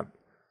exporting out,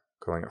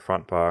 calling it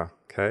front bar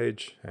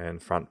cage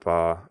and front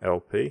bar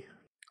LP,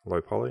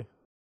 low poly.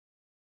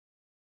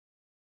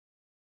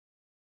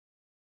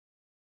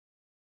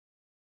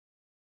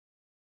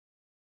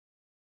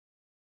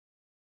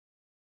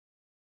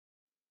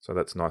 So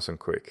that's nice and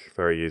quick,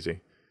 very easy.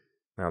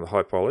 Now the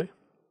high poly,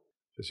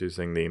 just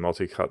using the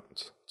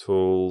multi-cut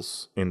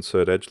tools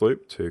insert edge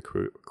loop to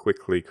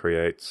quickly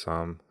create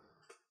some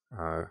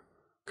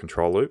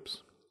control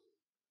loops.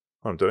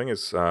 What I'm doing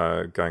is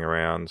going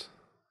around,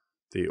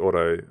 the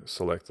auto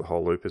select the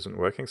whole loop isn't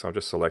working, so I'm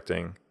just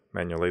selecting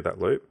manually that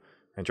loop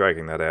and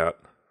dragging that out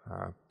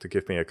to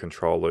give me a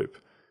control loop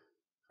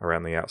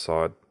around the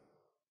outside,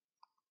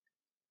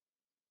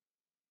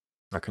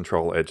 a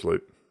control edge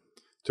loop.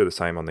 Do the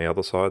same on the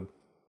other side.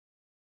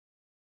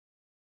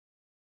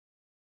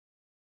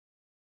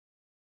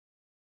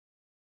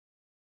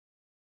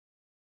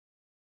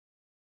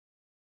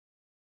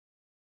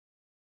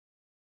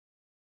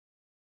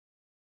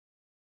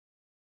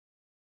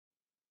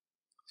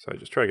 So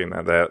just dragging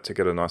that out to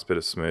get a nice bit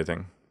of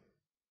smoothing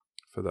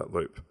for that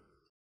loop.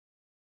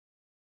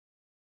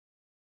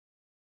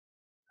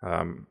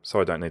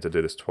 So I don't need to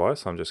do this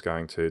twice. I'm just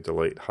going to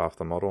delete half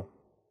the model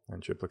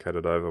and duplicate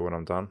it over when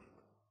I'm done.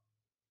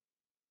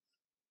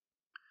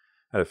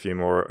 Add a few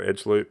more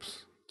edge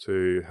loops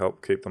to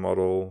help keep the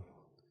model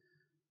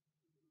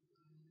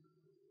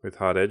with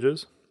hard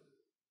edges.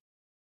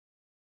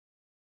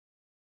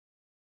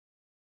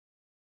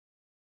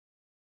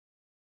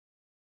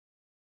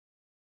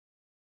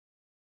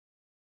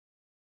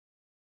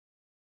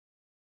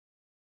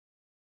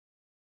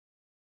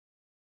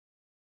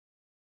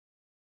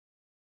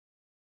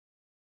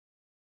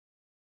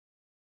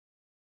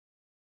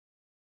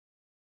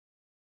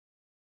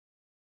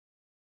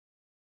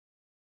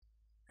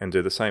 And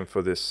do the same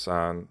for this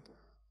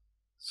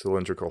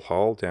cylindrical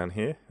hole down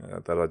here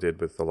that I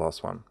did with the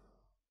last one.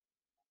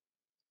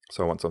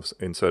 So once I've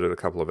inserted a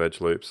couple of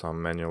edge loops,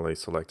 I'm manually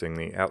selecting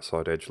the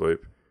outside edge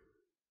loop,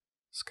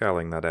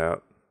 scaling that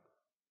out,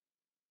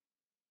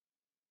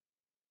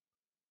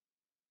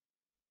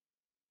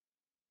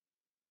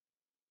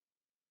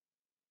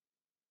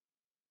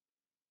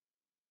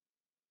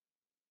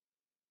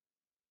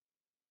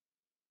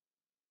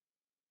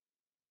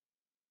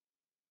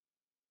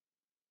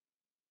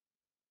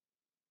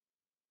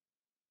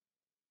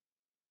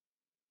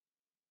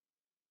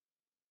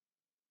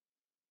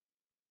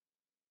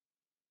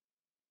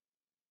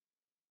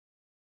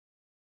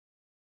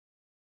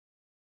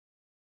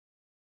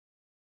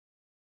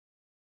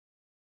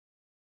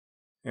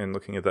 and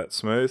looking at that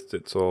smoothed,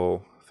 it's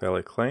all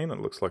fairly clean.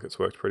 It looks like it's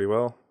worked pretty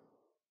well.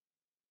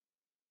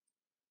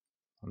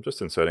 I'm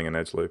just inserting an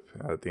edge loop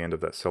at the end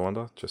of that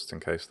cylinder, just in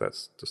case that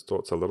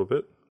distorts a little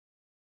bit.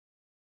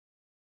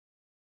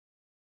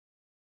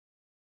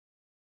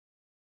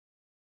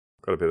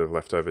 Got a bit of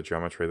leftover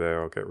geometry there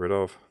I'll get rid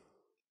of.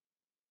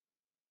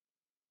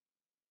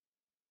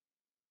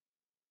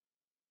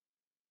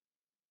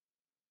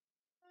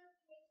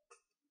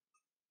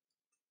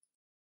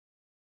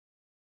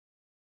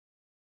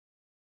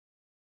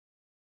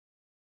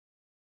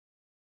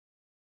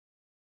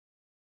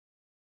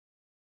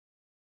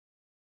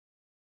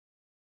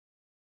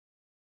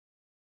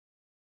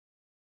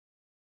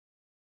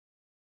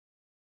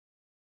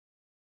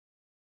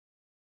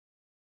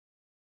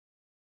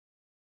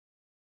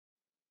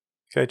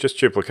 Okay, just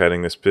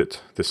duplicating this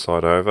bit this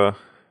side over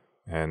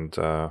and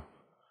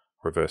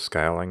reverse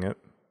scaling it,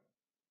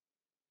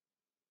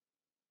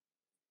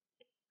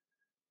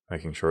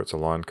 making sure it's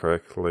aligned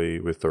correctly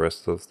with the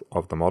rest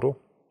of the model.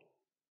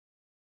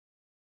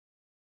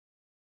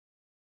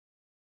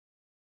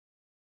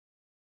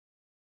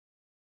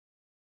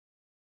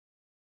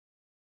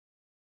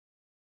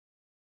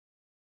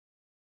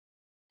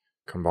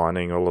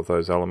 combining all of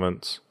those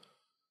elements.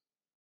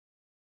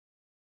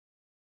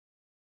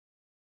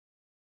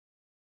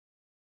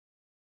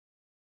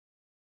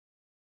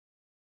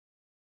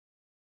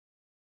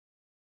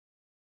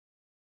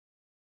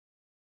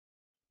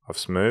 I've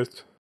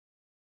smoothed,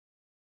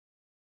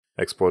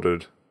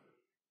 exported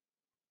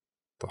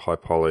the high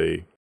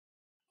poly,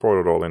 brought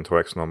it all into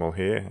XNormal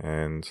here,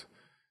 and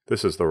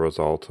this is the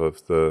result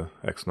of the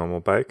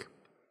XNormal bake.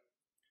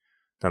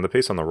 Now the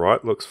piece on the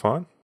right looks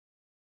fine.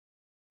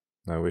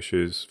 No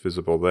issues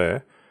visible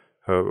there.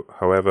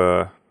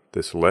 However,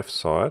 this left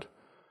side,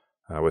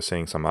 we're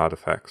seeing some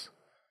artifacts.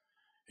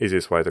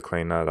 Easiest way to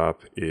clean that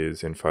up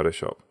is in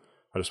Photoshop.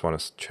 I just want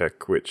to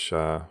check which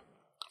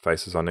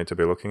faces I need to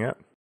be looking at.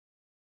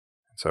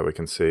 So we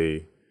can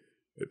see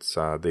it's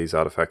these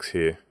artifacts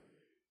here.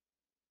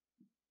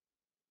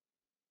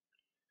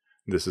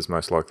 This is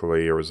most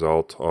likely a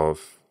result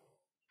of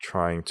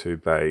trying to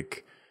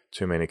bake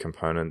too many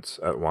components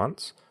at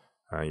once.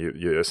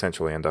 You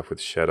essentially end up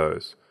with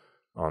shadows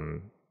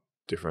on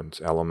different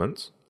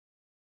elements.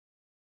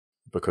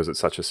 Because it's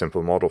such a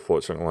simple model,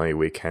 fortunately,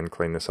 we can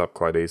clean this up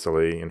quite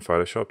easily in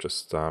Photoshop.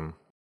 Just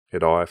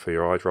hit I for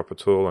your eyedropper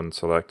tool and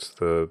select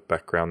the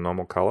background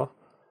normal color,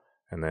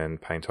 and then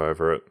paint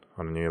over it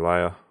on a new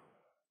layer.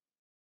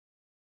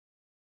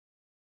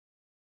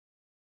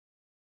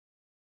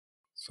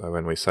 So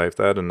when we save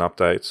that and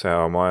update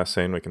our Maya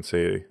scene, we can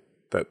see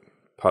that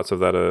parts of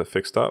that are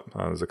fixed up.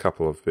 There's a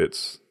couple of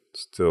bits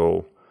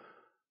still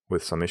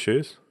with some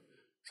issues.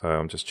 So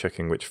I'm just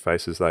checking which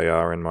faces they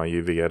are in my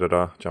UV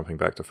editor, jumping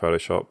back to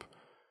Photoshop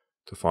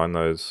to find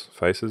those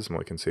faces, and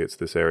we can see it's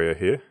this area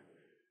here.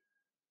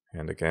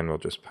 And again, we'll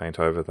just paint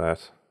over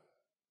that.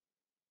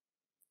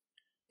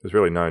 There's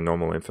really no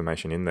normal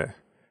information in there.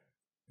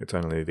 It's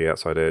only the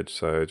outside edge,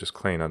 so just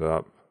clean it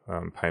up,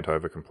 paint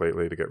over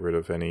completely to get rid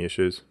of any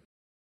issues.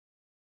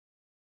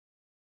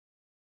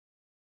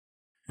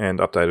 And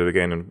update it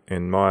again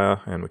in Maya,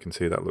 and we can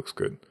see that looks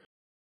good.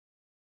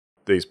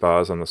 These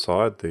bars on the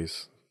side,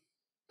 these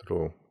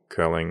little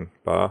curling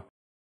bar,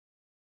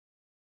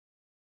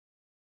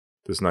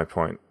 there's no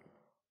point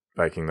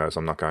baking those.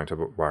 I'm not going to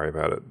worry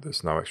about it.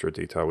 There's no extra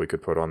detail we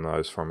could put on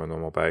those from a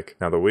normal bake.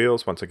 Now the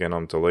wheels, once again,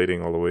 I'm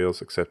deleting all the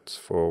wheels except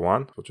for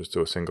one. We'll just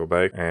do a single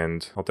bake,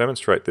 and I'll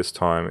demonstrate this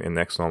time in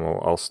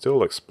XNormal. I'll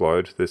still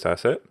explode this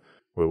asset.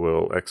 We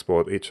will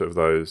export each of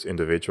those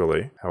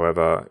individually.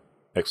 However,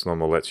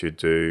 XNormal lets you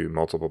do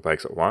multiple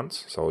bakes at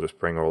once, so I'll just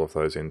bring all of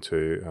those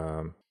into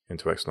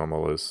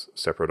XNormal as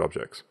separate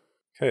objects.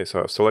 Okay,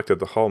 so I've selected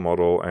the whole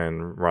model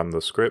and run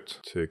the script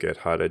to get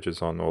hard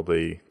edges on all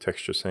the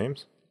texture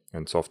seams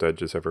and soft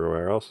edges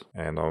everywhere else.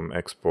 And I'm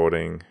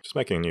exporting, just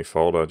making a new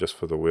folder just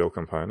for the wheel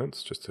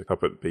components, just to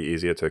help it be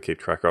easier to keep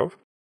track of.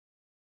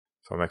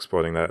 So I'm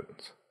exporting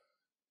that,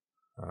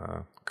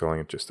 calling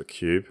it just a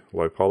cube,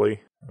 low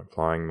poly,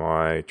 applying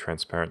my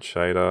transparent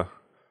shader,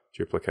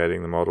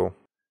 duplicating the model.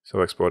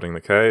 So exporting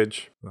the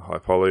cage, the high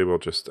poly, we'll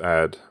just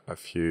add a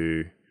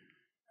few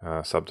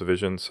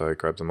subdivisions. So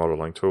grab the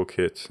modeling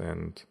toolkit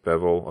and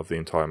bevel of the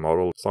entire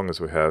model. As long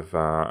as we have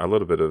a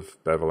little bit of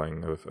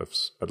beveling,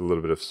 a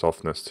little bit of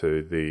softness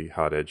to the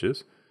hard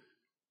edges,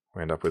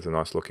 we end up with a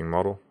nice looking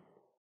model.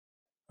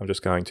 I'm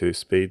just going to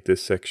speed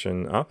this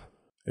section up.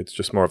 It's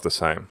just more of the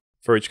same.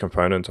 For each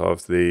component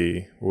of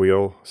the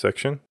wheel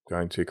section, I'm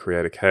going to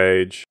create a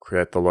cage,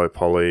 create the low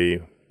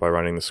poly by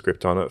running the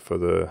script on it for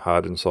the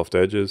hard and soft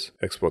edges,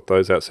 export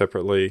those out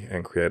separately,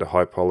 and create a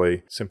high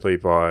poly simply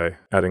by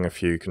adding a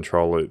few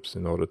control loops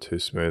in order to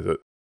smooth it.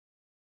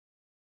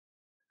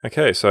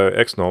 Okay, so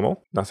XNormal,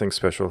 nothing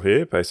special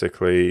here.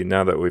 Basically,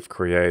 now that we've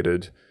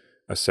created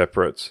a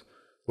separate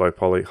low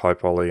poly, high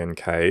poly, and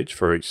cage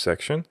for each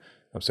section,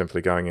 I'm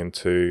simply going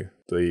into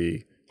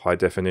the high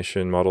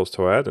definition models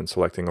to add and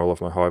selecting all of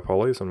my high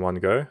polys in one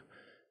go,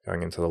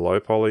 going into the low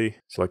poly,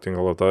 selecting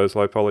all of those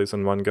low polys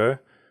in one go,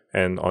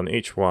 and on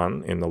each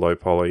one in the low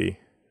poly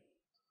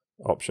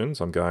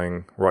options, I'm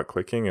going right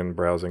clicking and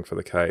browsing for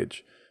the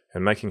cage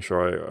and making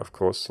sure I, of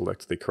course,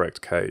 select the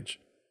correct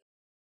cage.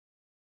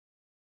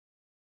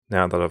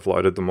 Now that I've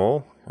loaded them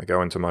all, I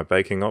go into my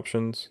baking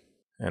options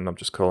and I'm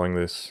just calling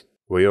this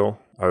wheel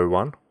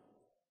 01.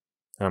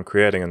 And I'm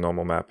creating a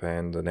normal map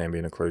and an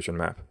ambient occlusion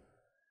map.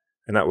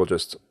 And that will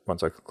just,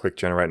 once I click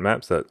generate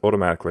maps, that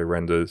automatically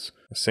renders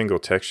a single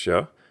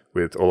texture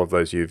with all of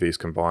those UVs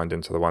combined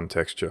into the one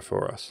texture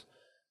for us,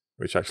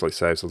 which actually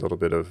saves a little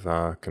bit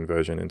of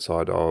conversion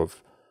inside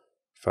of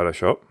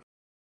Photoshop.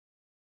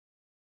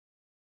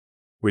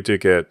 We do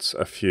get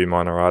a few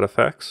minor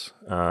artifacts,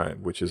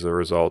 which is a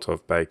result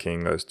of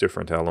baking those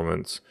different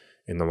elements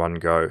in the one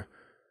go.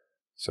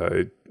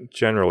 So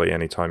generally,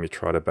 anytime you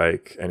try to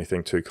bake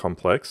anything too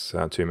complex,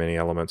 too many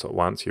elements at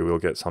once, you will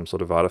get some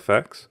sort of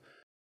artifacts.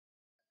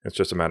 It's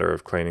just a matter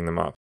of cleaning them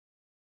up.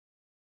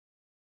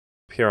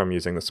 Here I'm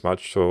using the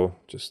smudge tool,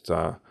 just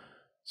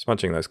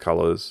smudging those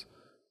colors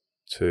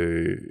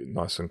to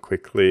nice and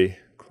quickly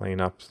clean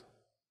up.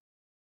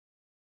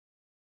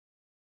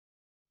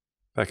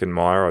 Back in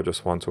Maya, I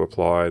just want to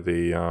apply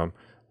the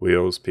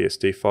wheels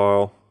PSD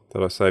file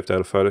that I saved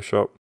out of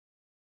Photoshop.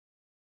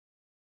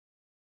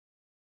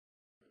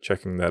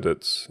 checking that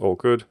it's all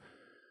good,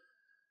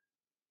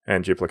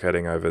 and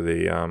duplicating over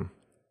the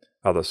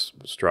other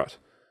strut.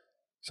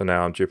 So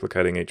now I'm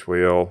duplicating each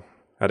wheel,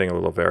 adding a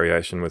little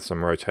variation with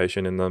some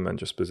rotation in them, and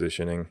just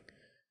positioning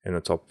in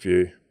the top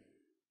view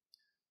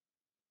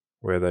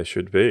where they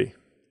should be.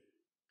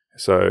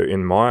 So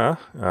in Maya,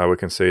 we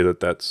can see that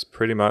that's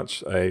pretty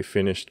much a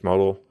finished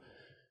model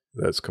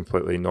that's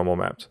completely normal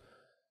mapped.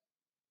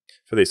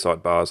 For these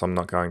sidebars, I'm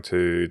not going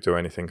to do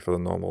anything for the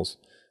normals.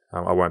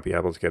 I won't be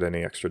able to get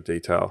any extra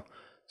detail,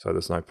 so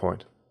there's no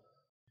point.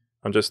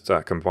 I'm just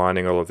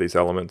combining all of these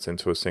elements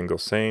into a single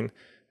scene,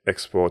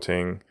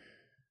 exporting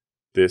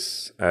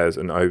this as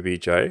an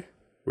OBJ,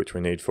 which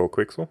we need for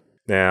Quixel.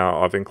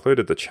 Now, I've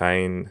included the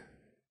chain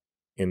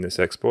in this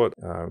export,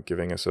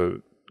 giving us a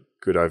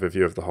good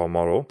overview of the whole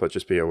model, but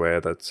just be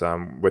aware that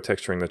we're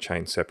texturing the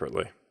chain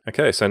separately.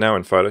 Okay, so now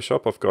in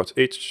Photoshop, I've got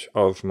each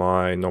of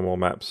my normal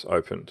maps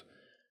opened,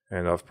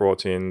 and I've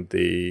brought in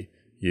the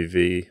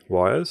UV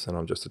wires, and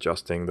I'm just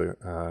adjusting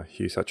the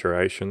hue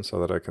saturation so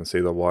that I can see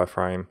the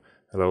wireframe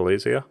a little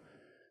easier.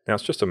 Now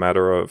it's just a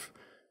matter of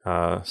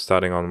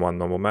starting on one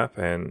normal map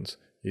and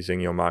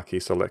using your marquee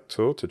select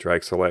tool to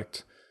drag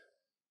select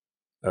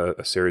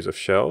a series of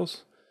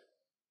shells.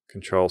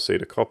 Control C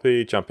to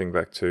copy, jumping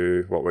back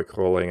to what we're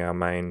calling our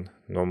main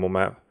normal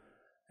map,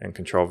 and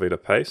Control V to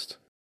paste.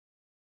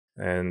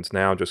 And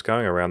now I'm just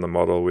going around the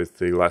model with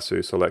the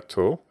lasso select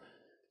tool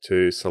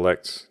to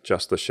select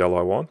just the shell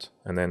I want,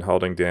 and then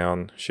holding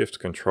down Shift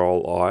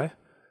Control I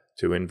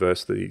to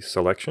inverse the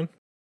selection,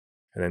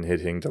 and then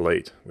hitting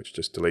delete, which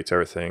just deletes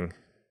everything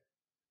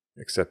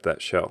except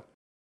that shell.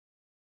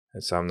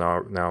 And so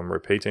now I'm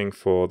repeating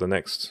for the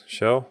next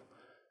shell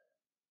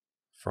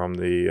from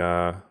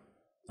the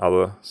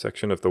other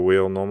section of the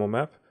wheel normal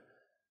map,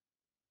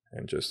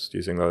 and just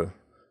using the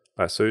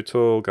lasso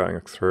tool, going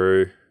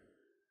through,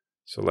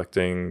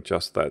 selecting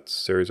just that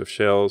series of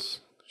shells,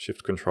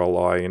 Shift Control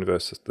I,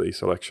 inverse the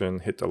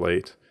selection, hit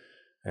delete,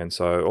 and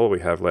so all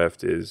we have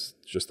left is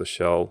just the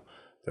shell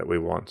that we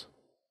want.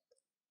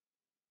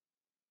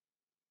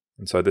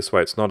 And so this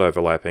way it's not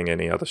overlapping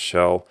any other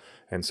shell,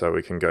 and so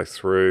we can go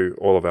through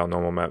all of our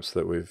normal maps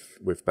that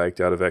we've baked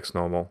out of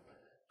XNormal,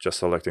 just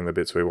selecting the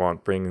bits we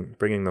want,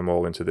 bringing them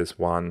all into this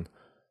one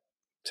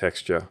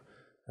texture,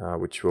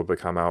 which will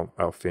become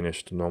our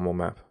finished normal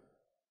map.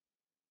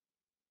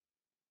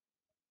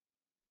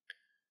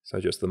 So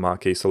just the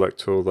marquee select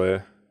tool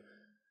there,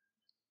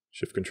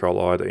 Shift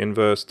Control I to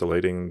inverse,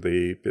 deleting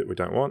the bit we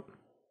don't want.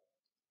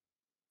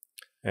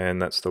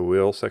 And that's the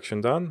wheel section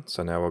done.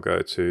 So now we'll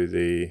go to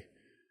the,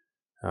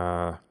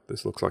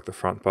 this looks like the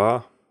front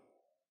bar.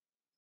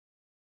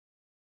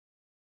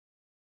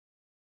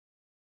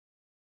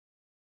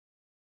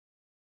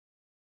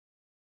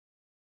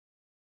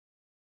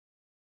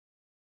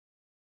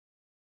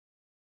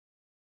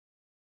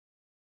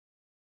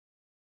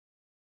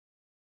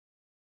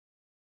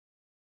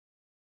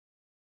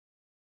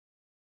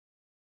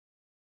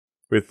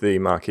 With the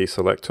marquee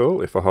select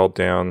tool, if I hold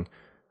down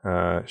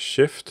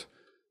Shift,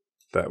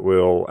 that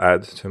will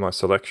add to my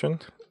selection,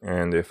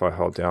 and if I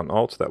hold down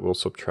Alt, that will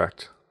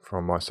subtract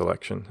from my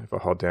selection if I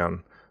hold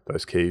down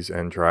those keys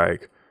and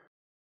drag.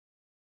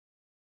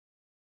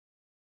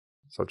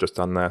 So I've just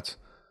done that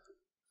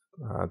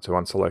to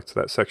unselect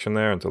that section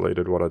there and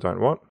deleted what I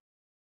don't want.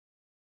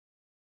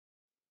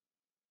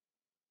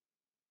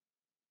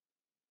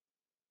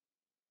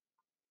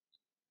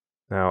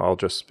 Now I'll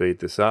just speed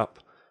this up.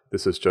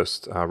 This is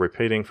just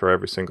repeating for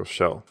every single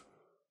shell.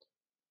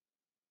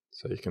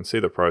 So you can see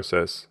the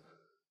process.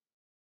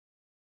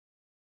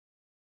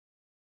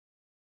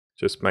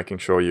 Just making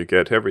sure you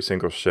get every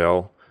single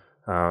shell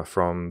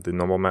from the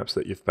normal maps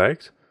that you've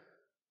baked.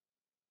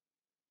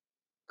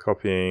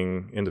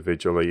 Copying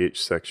individually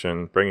each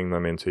section, bringing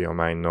them into your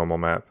main normal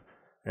map,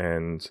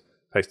 and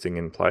pasting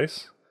in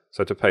place.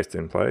 So to paste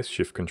in place,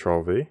 Shift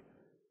Control V,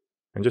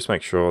 and just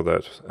make sure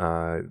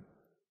that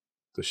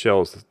the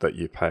shells that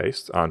you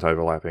paste aren't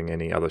overlapping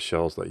any other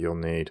shells that you'll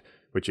need,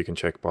 which you can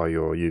check by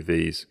your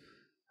UVs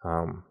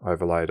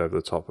overlaid over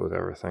the top of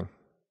everything.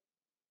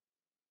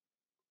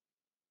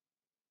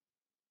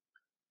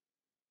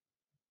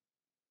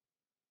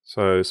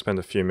 So spend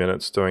a few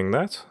minutes doing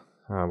that.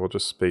 We'll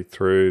just speed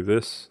through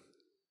this.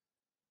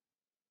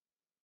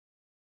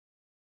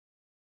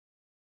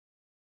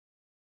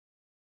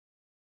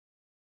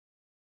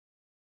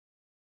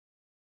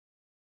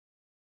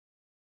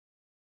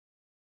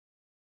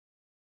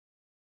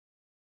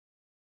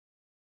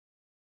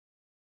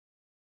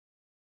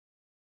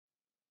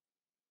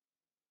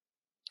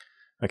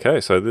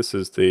 Okay, so this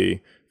is the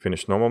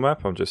finished normal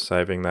map. I'm just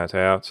saving that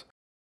out.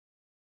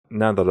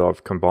 Now that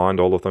I've combined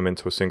all of them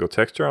into a single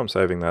texture, I'm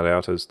saving that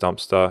out as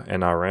dumpster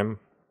NRM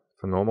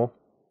for normal.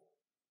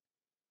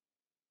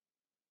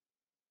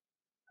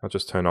 I'll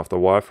just turn off the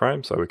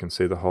wireframe so we can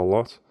see the whole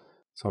lot.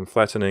 So I'm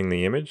flattening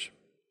the image,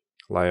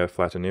 layer,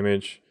 flatten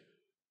image.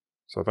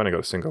 So I've only got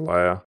a single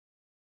layer.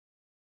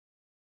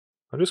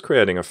 I'm just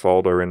creating a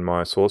folder in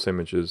my source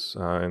images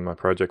in my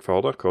project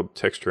folder called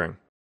texturing.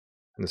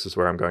 And this is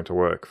where I'm going to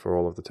work for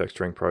all of the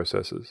texturing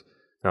processes.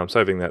 Now I'm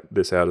saving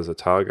this out as a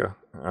targa.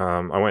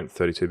 I went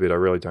 32-bit. I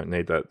really don't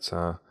need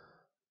that.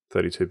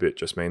 32-bit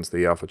just means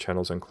the alpha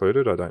channel's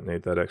included. I don't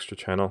need that extra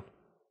channel,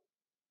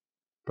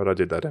 but I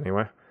did that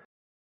anyway.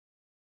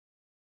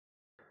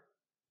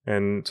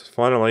 And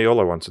finally, all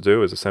I want to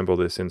do is assemble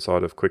this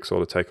inside of Quixel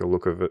to take a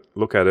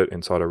look at it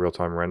inside a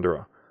real-time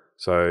renderer.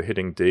 So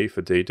hitting D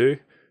for dedo,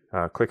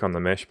 click on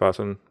the mesh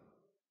button,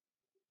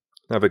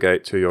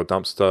 navigate to your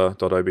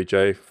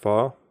dumpster.obj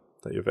file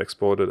that you've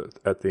exported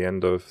at the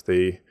end of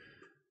the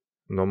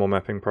normal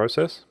mapping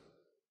process.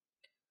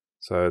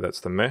 So that's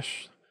the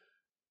mesh.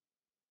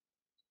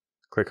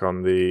 Click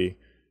on the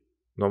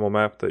normal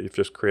map that you've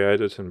just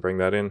created and bring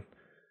that in.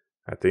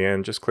 At the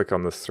end, just click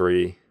on the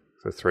 3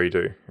 for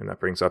 3D, and that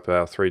brings up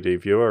our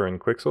 3D viewer in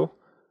Quixel.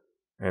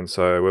 And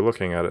so we're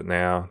looking at it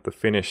now, the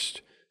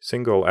finished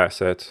single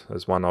asset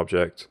as one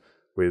object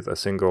with a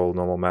single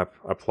normal map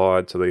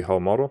applied to the whole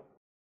model.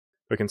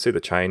 We can see the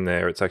chain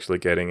there. It's actually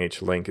getting,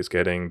 each link is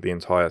getting the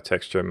entire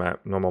texture map,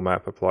 normal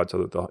map applied to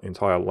the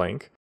entire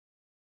link.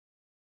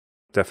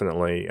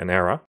 Definitely an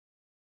error,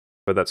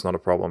 but that's not a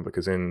problem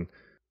because in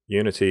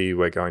Unity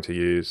we're going to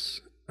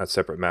use a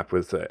separate map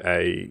with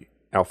a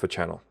alpha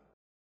channel.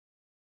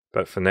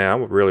 But for now,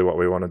 really what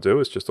we want to do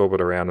is just orbit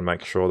around and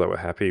make sure that we're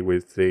happy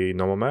with the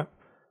normal map.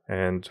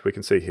 And we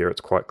can see here it's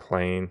quite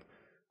clean,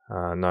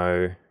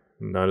 no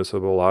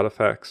noticeable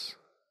artifacts.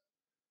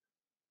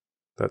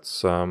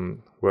 That's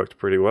worked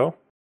pretty well.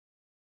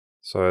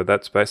 So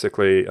that's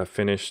basically a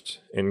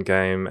finished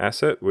in-game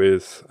asset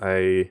with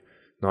a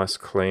nice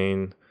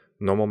clean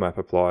normal map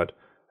applied.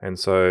 And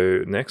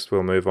so next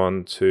we'll move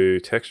on to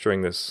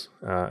texturing this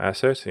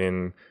asset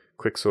in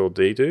Quixel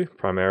dedo,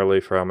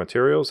 primarily for our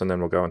materials, and then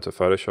we'll go into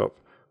Photoshop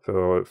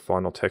for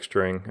final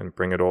texturing and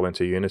bring it all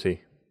into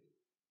Unity.